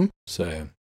 Mm-hmm. So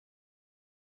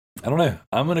I don't know.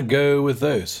 I'm gonna go with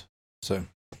those. So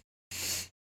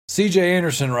CJ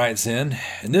Anderson writes in,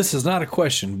 and this is not a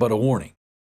question but a warning.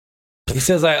 He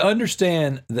says, I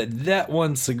understand that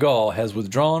one Seagal has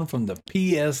withdrawn from the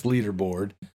PS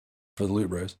leaderboard for the Loot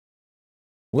Bros.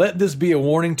 Let this be a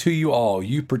warning to you all.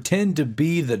 You pretend to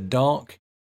be the donk,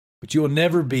 but you will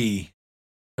never be,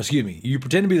 you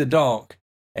pretend to be the donk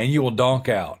and you will donk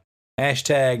out.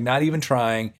 Hashtag not even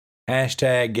trying.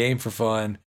 Hashtag game for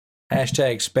fun.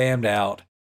 Hashtag spammed out.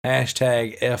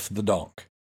 Hashtag F the donk.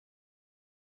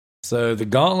 So the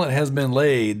gauntlet has been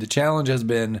laid. The challenge has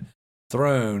been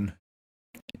thrown.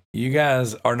 You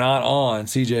guys are not on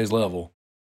CJ's level.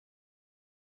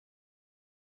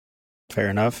 Fair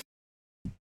enough.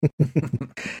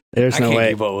 There's no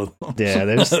way. Keep up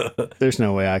with there's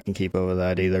no way I can keep up with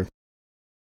that either.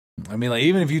 I mean, like,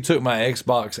 even if you took my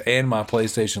Xbox and my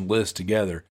PlayStation list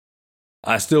together,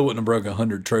 I still wouldn't have broke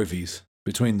 100 trophies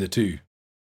between the two.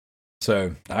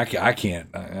 So I can't.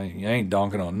 I ain't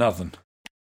donking on nothing.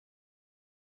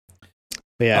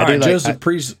 But yeah, all I do right, like Joseph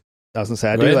Priest. I was gonna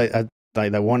say I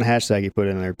like that one hashtag you put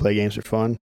in there. Play games for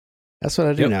fun. That's what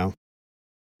I do now.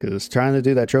 Because trying to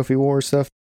do that trophy war stuff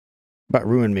about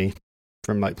ruined me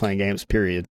from like playing games.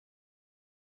 Period.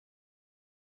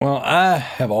 Well, I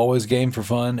have always gamed for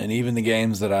fun, and even the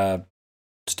games that I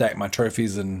stack my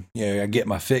trophies and I get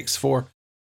my fix for,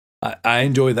 I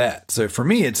enjoy that. So for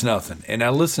me, it's nothing. And I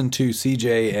listen to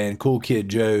CJ and Cool Kid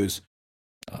Joe's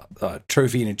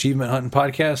trophy and achievement hunting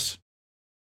podcast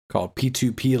called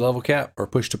P2P Level Cap or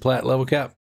Push to Plat Level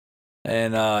Cap.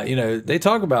 And, they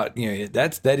talk about,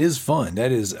 that is fun.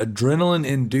 That is adrenaline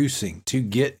inducing to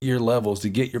get your levels, to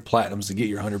get your platinums, to get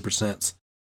your 100%.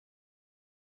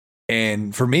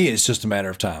 And for me, it's just a matter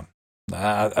of time.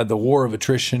 The war of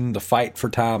attrition, the fight for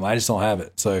time, I just don't have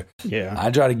it. So yeah,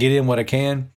 I try to get in what I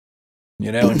can,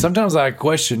 and sometimes I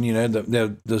question,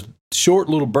 the short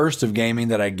little burst of gaming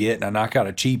that I get, and I knock out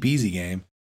a cheap, easy game.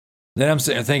 Then I'm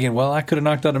sitting there thinking, well, I could have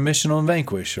knocked out a mission on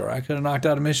Vanquish, or I could have knocked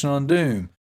out a mission on Doom.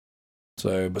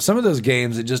 So, but some of those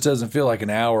games, it just doesn't feel like an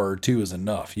hour or two is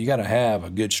enough. You got to have a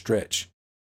good stretch.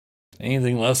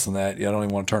 Anything less than that, I don't even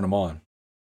want to turn them on.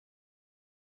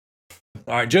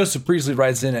 All right, Joseph Priestley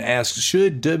writes in and asks,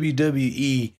 should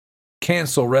WWE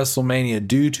cancel WrestleMania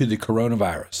due to the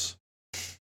coronavirus?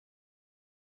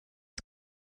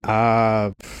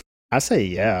 I say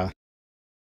yeah.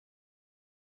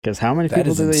 Because how many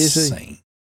people do they usually?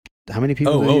 How many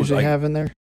people do they usually have in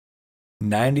there?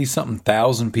 90-something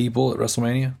thousand people at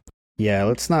WrestleMania. Yeah,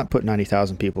 let's not put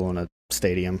 90,000 people in a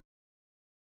stadium.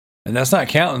 And that's not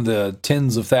counting the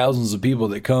tens of thousands of people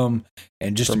that come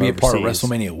and just to be a part of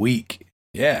WrestleMania week.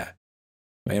 Yeah.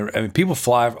 I mean, people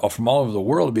fly from all over the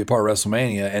world to be a part of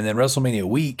WrestleMania. And then WrestleMania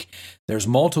week, there's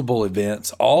multiple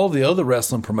events. All the other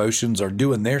wrestling promotions are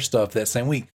doing their stuff that same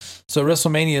week. So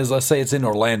WrestleMania is, let's say it's in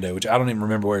Orlando, which I don't even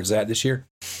remember where it's at this year.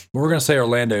 But we're going to say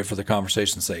Orlando for the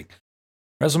conversation's sake.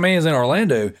 WrestleMania is in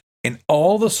Orlando, and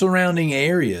all the surrounding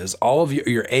areas, all of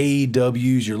your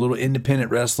AEWs, your little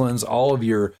independent wrestlings, all of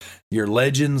your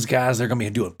legends guys, they're going to be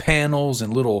doing panels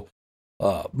and little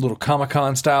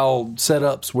Comic-Con style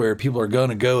setups where people are going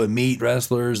to go and meet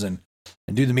wrestlers and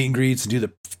do the meet and greets and do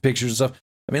the pictures and stuff.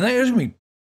 I mean,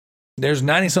 there's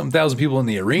 90-something thousand people in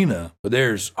the arena, but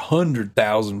there's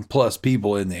 100,000 plus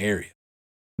people in the area,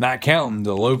 not counting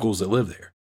the locals that live there.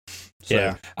 So,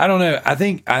 yeah. I don't know. I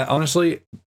think, honestly,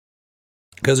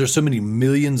 because there's so many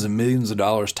millions and millions of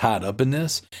dollars tied up in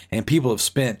this, and people have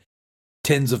spent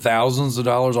tens of thousands of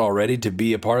dollars already to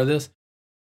be a part of this.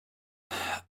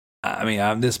 I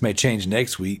mean, this may change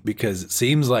next week because it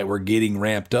seems like we're getting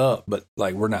ramped up, but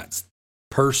like we're not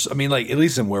I mean, like at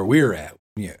least in where we're at,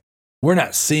 we're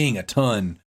not seeing a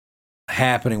ton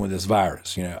happening with this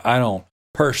virus. I don't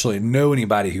personally know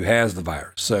anybody who has the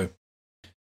virus, so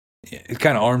it's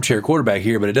kind of armchair quarterback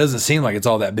here, but it doesn't seem like it's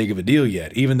all that big of a deal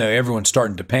yet. Even though everyone's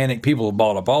starting to panic, people have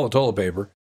bought up all the toilet paper.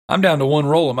 I'm down to one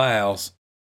roll in my house,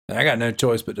 and I got no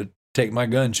choice but to take my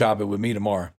gun shopping with me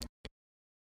tomorrow.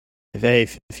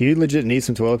 If you legit need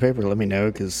some toilet paper, let me know,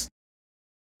 because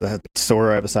the store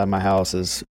right beside my house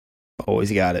is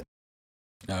always got it.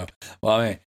 Oh, well, I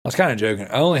mean, I was kind of joking.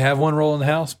 I only have one roll in the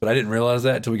house, but I didn't realize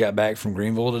that until we got back from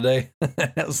Greenville today.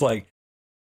 It was like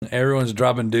everyone's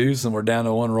dropping deuce and we're down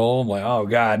to one roll. I'm like, oh,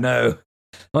 God, no.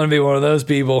 I'm going to be one of those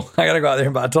people. I got to go out there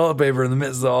and buy toilet paper in the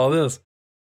midst of all this.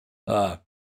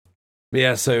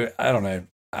 Yeah, so I don't know.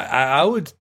 I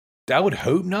would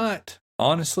hope not,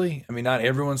 honestly. I mean, not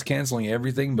everyone's canceling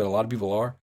everything, but a lot of people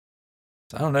are.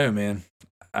 So I don't know, man.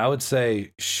 I would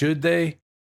say, should they?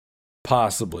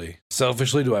 Possibly.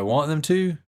 Selfishly, do I want them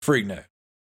to? Freak no.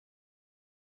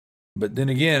 But then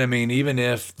again, I mean, even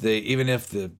if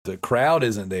the crowd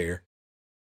isn't there,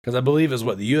 because I believe is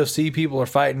what the UFC people are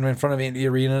fighting in front of empty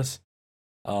arenas.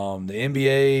 The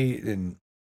NBA and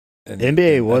the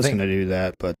NBA was going to do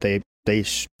that, but they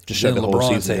just shut the whole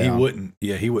season said down. He wouldn't.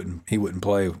 Yeah, he wouldn't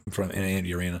play in front in an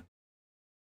empty arena.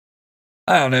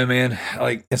 I don't know, man.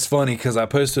 Like, it's funny because I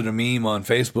posted a meme on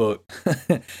Facebook,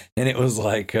 and it was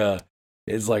like,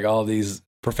 it's like all these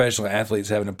professional athletes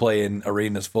having to play in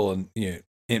arenas full of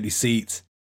empty seats,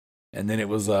 and then it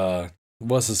was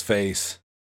what's his face,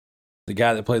 the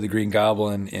guy that played the Green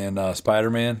Goblin in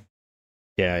Spider-Man.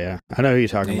 Yeah, I know who you're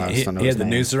talking about. He had the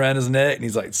noose around his neck, and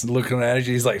he's like looking at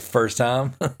you. He's like, first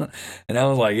time, and I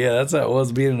was like, yeah, that's how it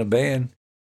was being in a band.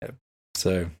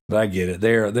 So, but I get it.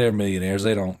 They're millionaires.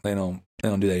 They don't do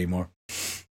that anymore.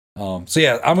 So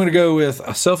yeah, I'm gonna go with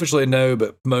selfishly no,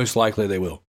 but most likely they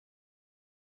will.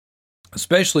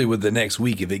 Especially with the next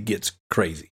week if it gets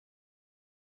crazy.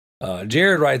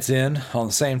 Jared writes in on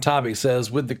the same topic, says,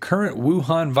 with the current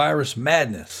Wuhan virus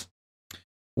madness,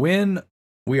 when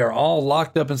we are all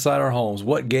locked up inside our homes,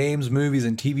 what games, movies,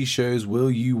 and TV shows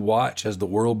will you watch as the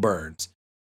world burns?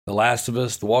 The Last of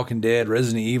Us, The Walking Dead,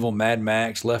 Resident Evil, Mad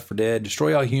Max, Left 4 Dead,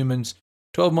 Destroy All Humans,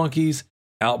 12 Monkeys,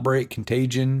 Outbreak,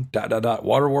 Contagion, ...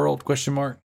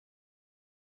 Waterworld, ?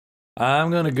 I'm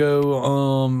going to go,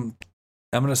 I'm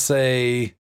going to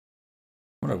say,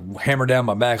 I'm going to hammer down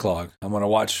my backlog. I'm going to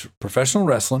watch professional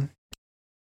wrestling.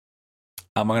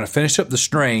 I'm going to finish up The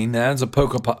Strain. That's a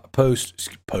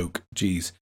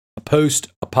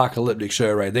post-apocalyptic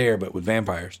show right there, but with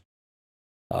vampires.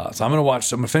 So I'm going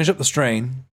to finish up The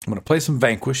Strain. I'm going to play some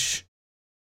Vanquish.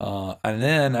 And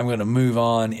then I'm going to move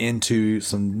on into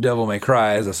some Devil May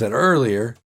Cry, as I said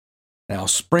earlier. And I'll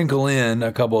sprinkle in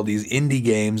a couple of these indie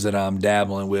games that I'm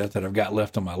dabbling with that I've got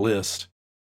left on my list.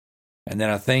 And then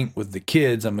I think with the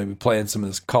kids, I'm going to be playing some of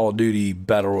this Call of Duty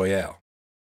Battle Royale.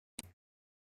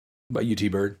 What about you,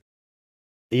 T-Bird?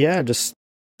 Yeah, just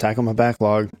tackle my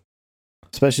backlog.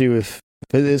 Especially if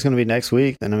it is going to be next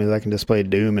week, then I can just play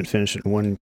Doom and finish it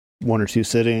in one or two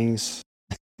sittings.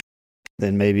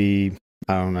 Then maybe,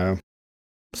 I don't know,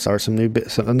 start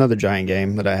another giant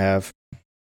game that I have.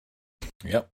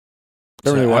 Yep.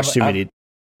 Don't really watch too many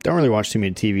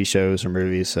TV shows or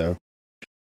movies, so.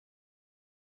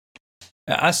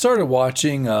 I started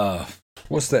watching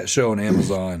what's that show on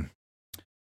Amazon?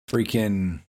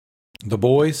 Freaking The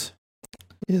Boys.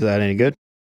 Is that any good?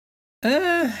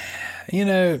 I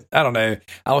don't know.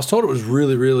 I was told it was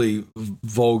really, really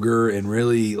vulgar and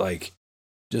really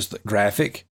just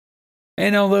graphic.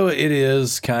 And although it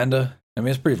is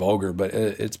it's pretty vulgar, but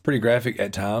it's pretty graphic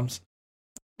at times.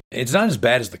 It's not as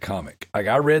bad as the comic.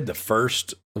 I read the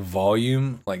first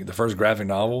volume, the first graphic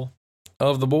novel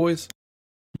of The Boys.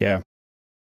 Yeah.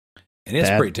 And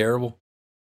it's pretty terrible.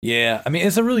 Yeah.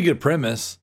 It's a really good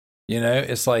premise.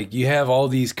 It's like you have all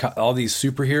these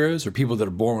superheroes or people that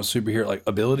are born with superhero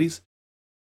abilities,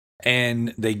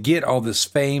 and they get all this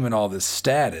fame and all this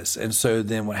status. And so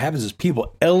then what happens is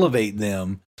people elevate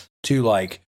them to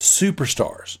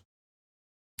superstars.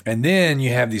 And then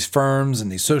you have these firms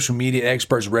and these social media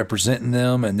experts representing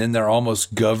them, and then they're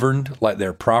almost governed like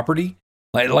their property.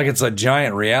 Like it's a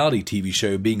giant reality TV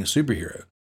show being a superhero.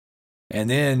 And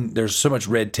then there's so much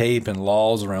red tape and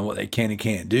laws around what they can and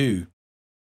can't do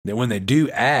that when they do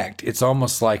act, it's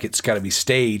almost like it's got to be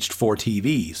staged for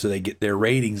TV so they get their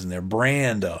ratings and their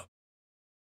brand up.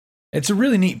 It's a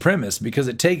really neat premise because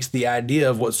it takes the idea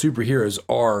of what superheroes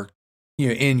are,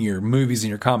 in your movies and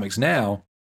your comics now,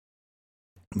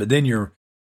 but then you're,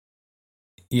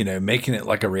 making it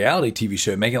like a reality TV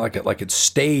show, making it like it's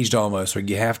staged almost, where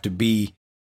you have to be,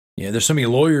 there's so many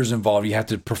lawyers involved. You have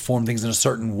to perform things in a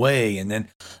certain way. And then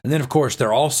of course,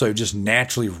 they're also just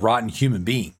naturally rotten human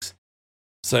beings.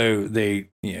 So they're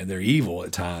evil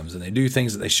at times and they do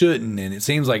things that they shouldn't. And it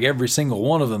seems like every single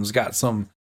one of them's got some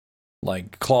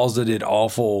closeted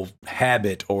awful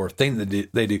habit or thing that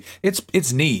they do.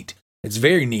 It's neat. It's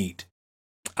very neat.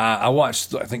 I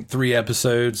watched, I think, 4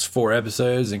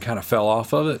 episodes, and kind of fell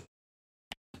off of it.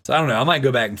 So I don't know. I might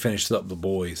go back and finish up The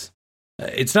Boys.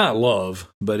 It's not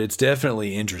love, but it's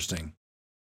definitely interesting.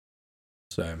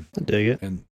 So I dig it.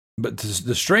 But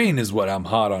the Strain is what I'm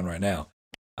hot on right now.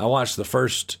 I watched the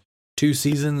first 2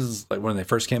 seasons, like when they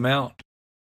first came out,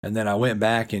 and then I went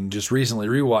back and just recently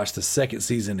rewatched the second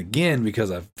season again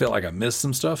because I felt like I missed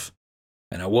some stuff,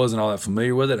 and I wasn't all that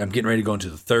familiar with it. I'm getting ready to go into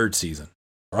the 3rd season,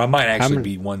 or I might actually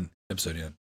be 1 episode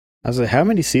in. I was like, how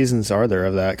many seasons are there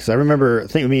of that? Because I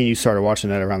think me and you started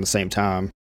watching that around the same time.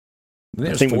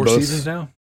 I think 4 seasons now.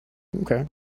 Okay.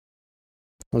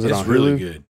 Was it it's on Hulu? Really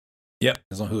good. Yep,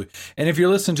 it's on Hulu. And if you're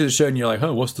listening to the show and you're like,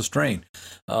 "Oh, what's The Strain?"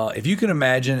 If you can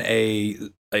imagine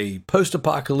a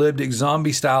post-apocalyptic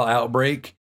zombie-style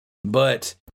outbreak,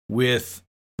 but with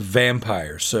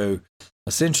vampires. So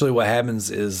essentially, what happens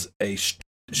is a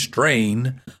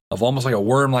strain of almost like a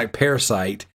worm-like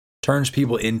parasite turns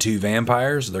people into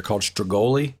vampires. They're called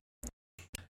Strigoi.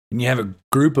 And you have a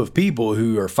group of people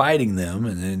who are fighting them,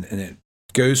 and it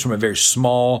goes from a very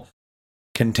small,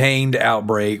 contained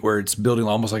outbreak where it's building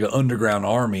almost like an underground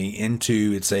army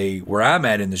into where I'm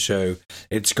at in the show,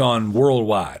 it's gone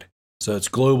worldwide. So it's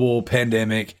global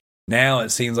pandemic. Now it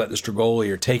seems like the Strigoi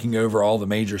are taking over all the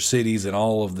major cities and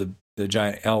all of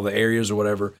all the areas or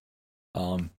whatever.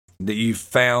 That you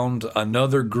found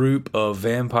another group of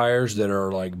vampires that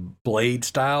are like Blade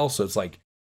style. So it's like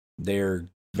they're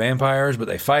vampires, but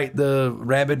they fight the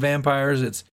rabid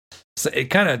vampires. It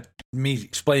kind of, me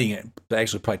explaining it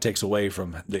actually probably takes away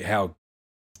from how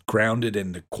grounded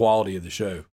and the quality of the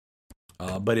show.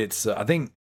 But it's, I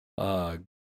think,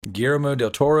 Guillermo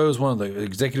del Toro is one of the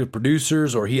executive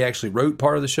producers, or he actually wrote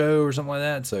part of the show or something like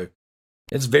that. So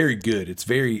it's very good. It's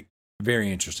very,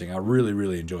 very interesting. I really,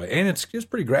 really enjoy it. And it's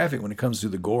pretty graphic when it comes to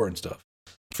the gore and stuff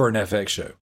for an FX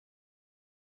show.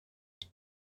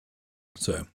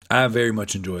 So I very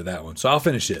much enjoy that one. So I'll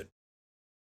finish it.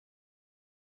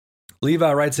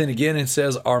 Levi writes in again and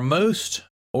says, "Are most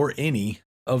or any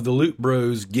of the Loot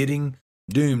Bros getting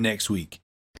Doom next week?"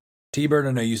 T-Bird,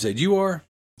 I know you said you are,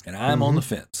 and I'm on the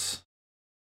fence.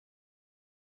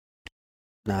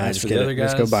 Nah, I just get it.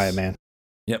 Let's go buy it, man.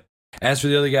 Yep. As for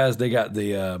the other guys, they got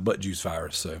the butt juice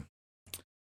virus, so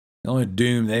the only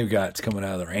Doom they've got is coming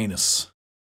out of their anus.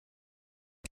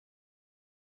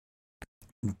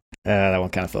 That one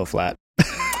kind of fell flat.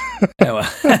 Yeah,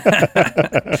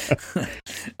 well,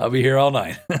 I'll be here all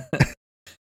night.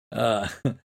 All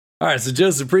right, so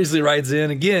Joseph Priestley writes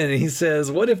in again, and he says,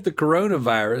 "What if the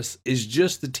coronavirus is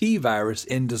just the T virus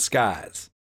in disguise?"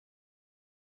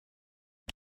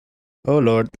 Oh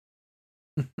Lord,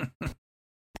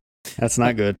 that's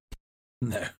not good.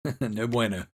 No, no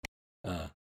bueno.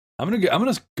 I'm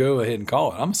gonna go ahead and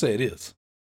call it. I'm gonna say it is.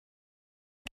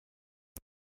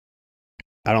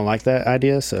 I don't like that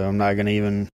idea, so I'm not gonna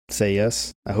even say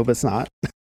yes. I hope it's not.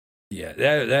 Yeah,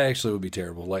 that actually would be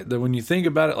terrible. Like when you think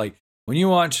about it, like when you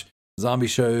watch zombie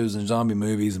shows and zombie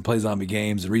movies and play zombie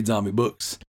games and read zombie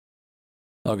books,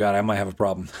 oh god, I might have a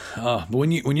problem. But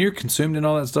when you're consumed in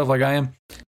all that stuff like I am,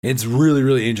 it's really,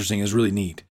 really interesting. It's really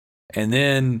neat. And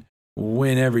then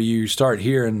whenever you start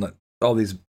hearing all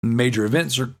these major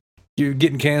events you're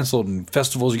getting canceled, and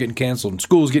festivals are getting canceled, and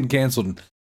schools getting canceled, and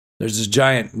there's this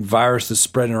giant virus that's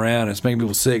spreading around, and it's making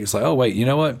people sick. It's like, oh wait, you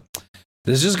know what?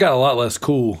 This just got a lot less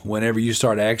cool whenever you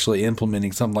start actually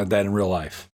implementing something like that in real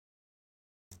life.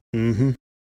 Mm-hmm.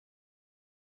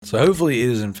 So hopefully it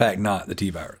is in fact not the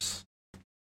T virus.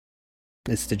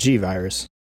 It's the G virus.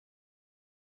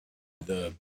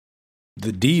 The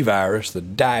D virus, the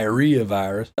diarrhea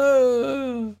virus.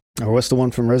 Or what's the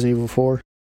one from Resident Evil 4?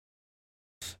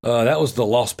 That was the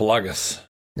Los Pelagas.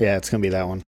 Yeah, it's gonna be that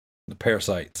one. The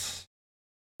parasites.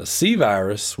 The C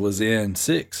virus was in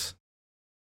 6.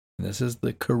 This is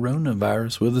the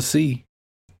coronavirus with a C.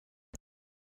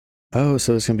 Oh,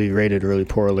 so it's going to be rated really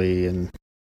poorly and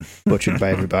butchered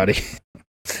by everybody.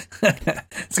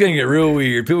 It's going to get real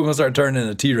weird. People are going to start turning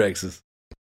into T-Rexes.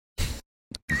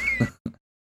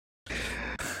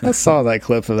 I saw that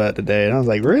clip of that today, and I was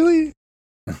like, really?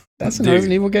 That's a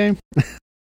Resident Evil game?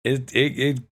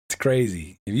 It's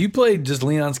crazy. If you played just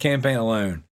Leon's campaign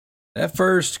alone, that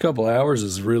first couple hours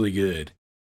is really good.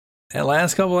 That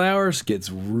last couple hours gets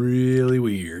really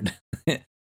weird.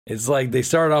 It's like they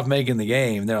started off making the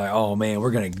game. They're like, oh man,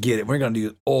 we're going to get it. We're going to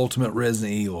do ultimate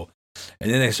Resident Evil. And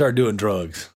then they start doing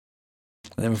drugs.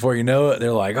 And then before you know it,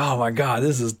 they're like, oh my God,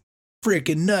 this is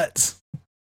freaking nuts.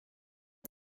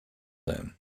 So,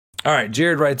 all right,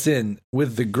 Jared writes in,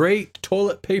 with the great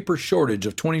toilet paper shortage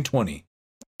of 2020,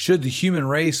 should the human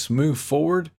race move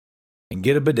forward and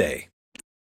get a bidet?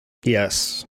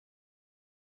 Yes.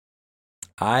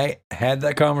 I had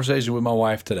that conversation with my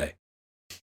wife today.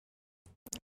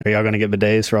 Are y'all going to get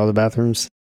bidets for all the bathrooms?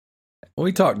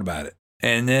 We talked about it.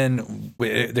 And then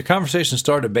the conversation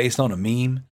started based on a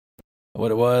meme.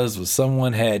 What it was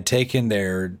someone had taken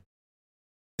their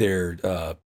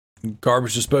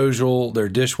garbage disposal, their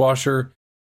dishwasher,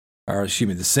 or excuse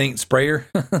me, the sink sprayer,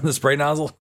 the spray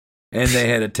nozzle, and they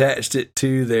had attached it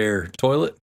to their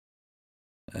toilet.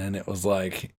 And it was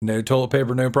like, no toilet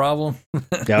paper, no problem. Oh,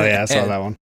 yeah, I saw that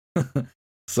one.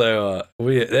 So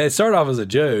it started off as a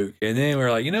joke, and then we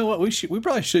were like, you know what, we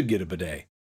probably should get a bidet.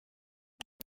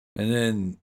 And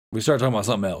then we started talking about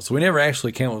something else. So we never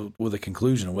actually came up with a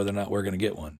conclusion of whether or not we're going to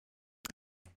get one.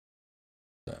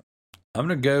 So I'm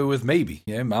going to go with maybe.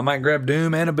 Yeah, I might grab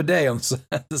Doom and a bidet on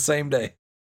the same day.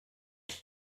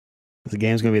 The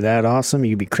game's going to be that awesome,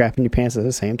 you could be crapping your pants at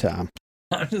the same time.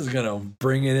 I'm just going to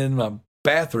bring it in my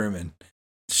bathroom and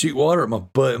shoot water at my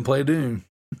butt and play Doom.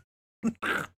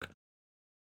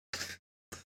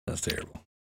 That's terrible.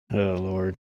 Oh,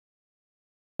 Lord.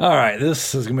 All right,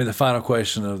 this is going to be the final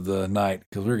question of the night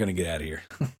because we're going to get out of here.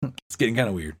 It's getting kind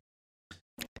of weird.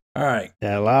 All right.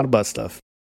 Yeah, a lot of butt stuff.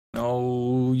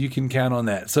 Oh, you can count on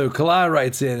that. So Kalai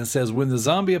writes in and says, when the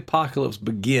zombie apocalypse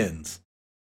begins,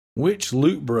 which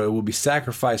loot bro will be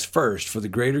sacrificed first for the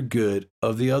greater good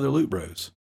of the other loot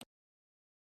bros?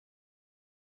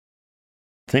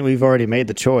 I think we've already made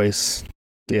the choice.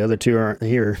 The other two aren't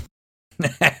here.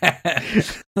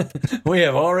 We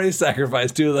have already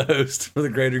sacrificed two of the hosts for the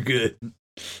greater good.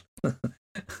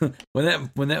 When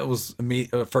that was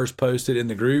first posted in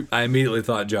the group, I immediately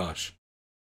thought Josh.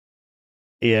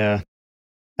 Yeah,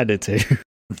 I did too.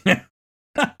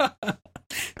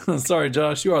 Sorry,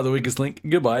 Josh, you are the weakest link.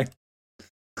 Goodbye.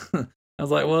 I was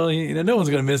like, well, no one's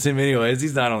going to miss him anyways.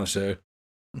 He's not on the show.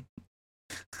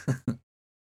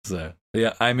 So,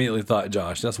 yeah, I immediately thought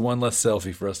Josh. That's one less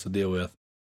selfie for us to deal with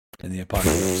in the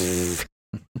apocalypse.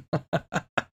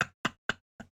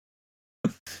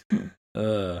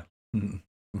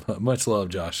 Much love,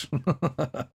 Josh.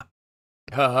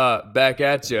 Haha, back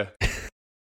at you.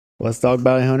 What's Dog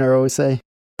Bounty Hunter always say?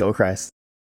 Go Christ.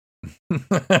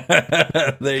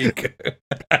 There you go.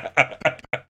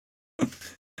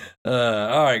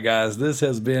 All right, guys. This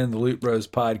has been the Loot Bros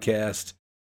podcast.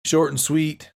 Short and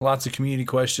sweet. Lots of community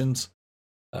questions.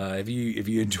 If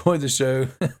you enjoyed the show,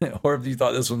 or if you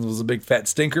thought this one was a big fat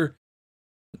stinker,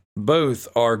 both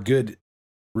are good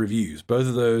reviews. Both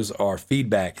of those are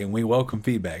feedback, and we welcome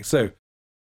feedback. So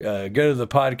go to the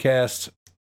podcast,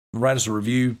 write us a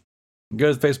review,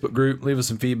 go to the Facebook group, leave us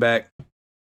some feedback,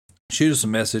 shoot us a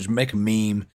message, make a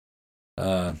meme,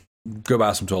 go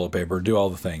buy some toilet paper, do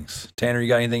all the things. Tanner, you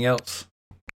got anything else?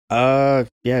 Yeah,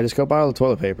 just go buy all the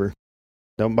toilet paper.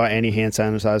 Don't buy any hand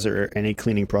sanitizer or any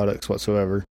cleaning products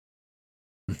whatsoever.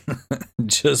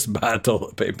 Just buy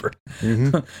toilet paper.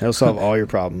 Mm-hmm. It'll solve all your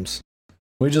problems.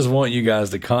 We just want you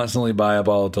guys to constantly buy up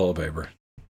all the toilet paper.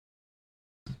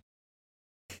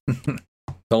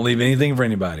 Don't leave anything for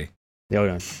anybody.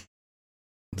 Yeah,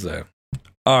 So,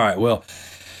 all right. Well,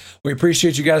 we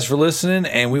appreciate you guys for listening,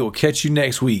 and we will catch you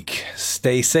next week.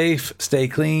 Stay safe, stay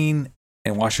clean,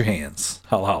 and wash your hands.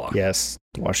 Holla, holla. Yes.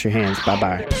 Wash your hands.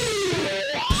 Bye-bye.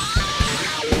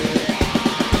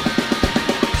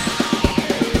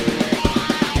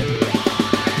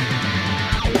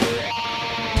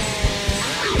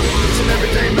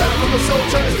 Everyday battle from a soul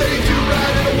trying to stay to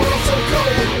right in a world so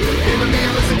cold. Enemy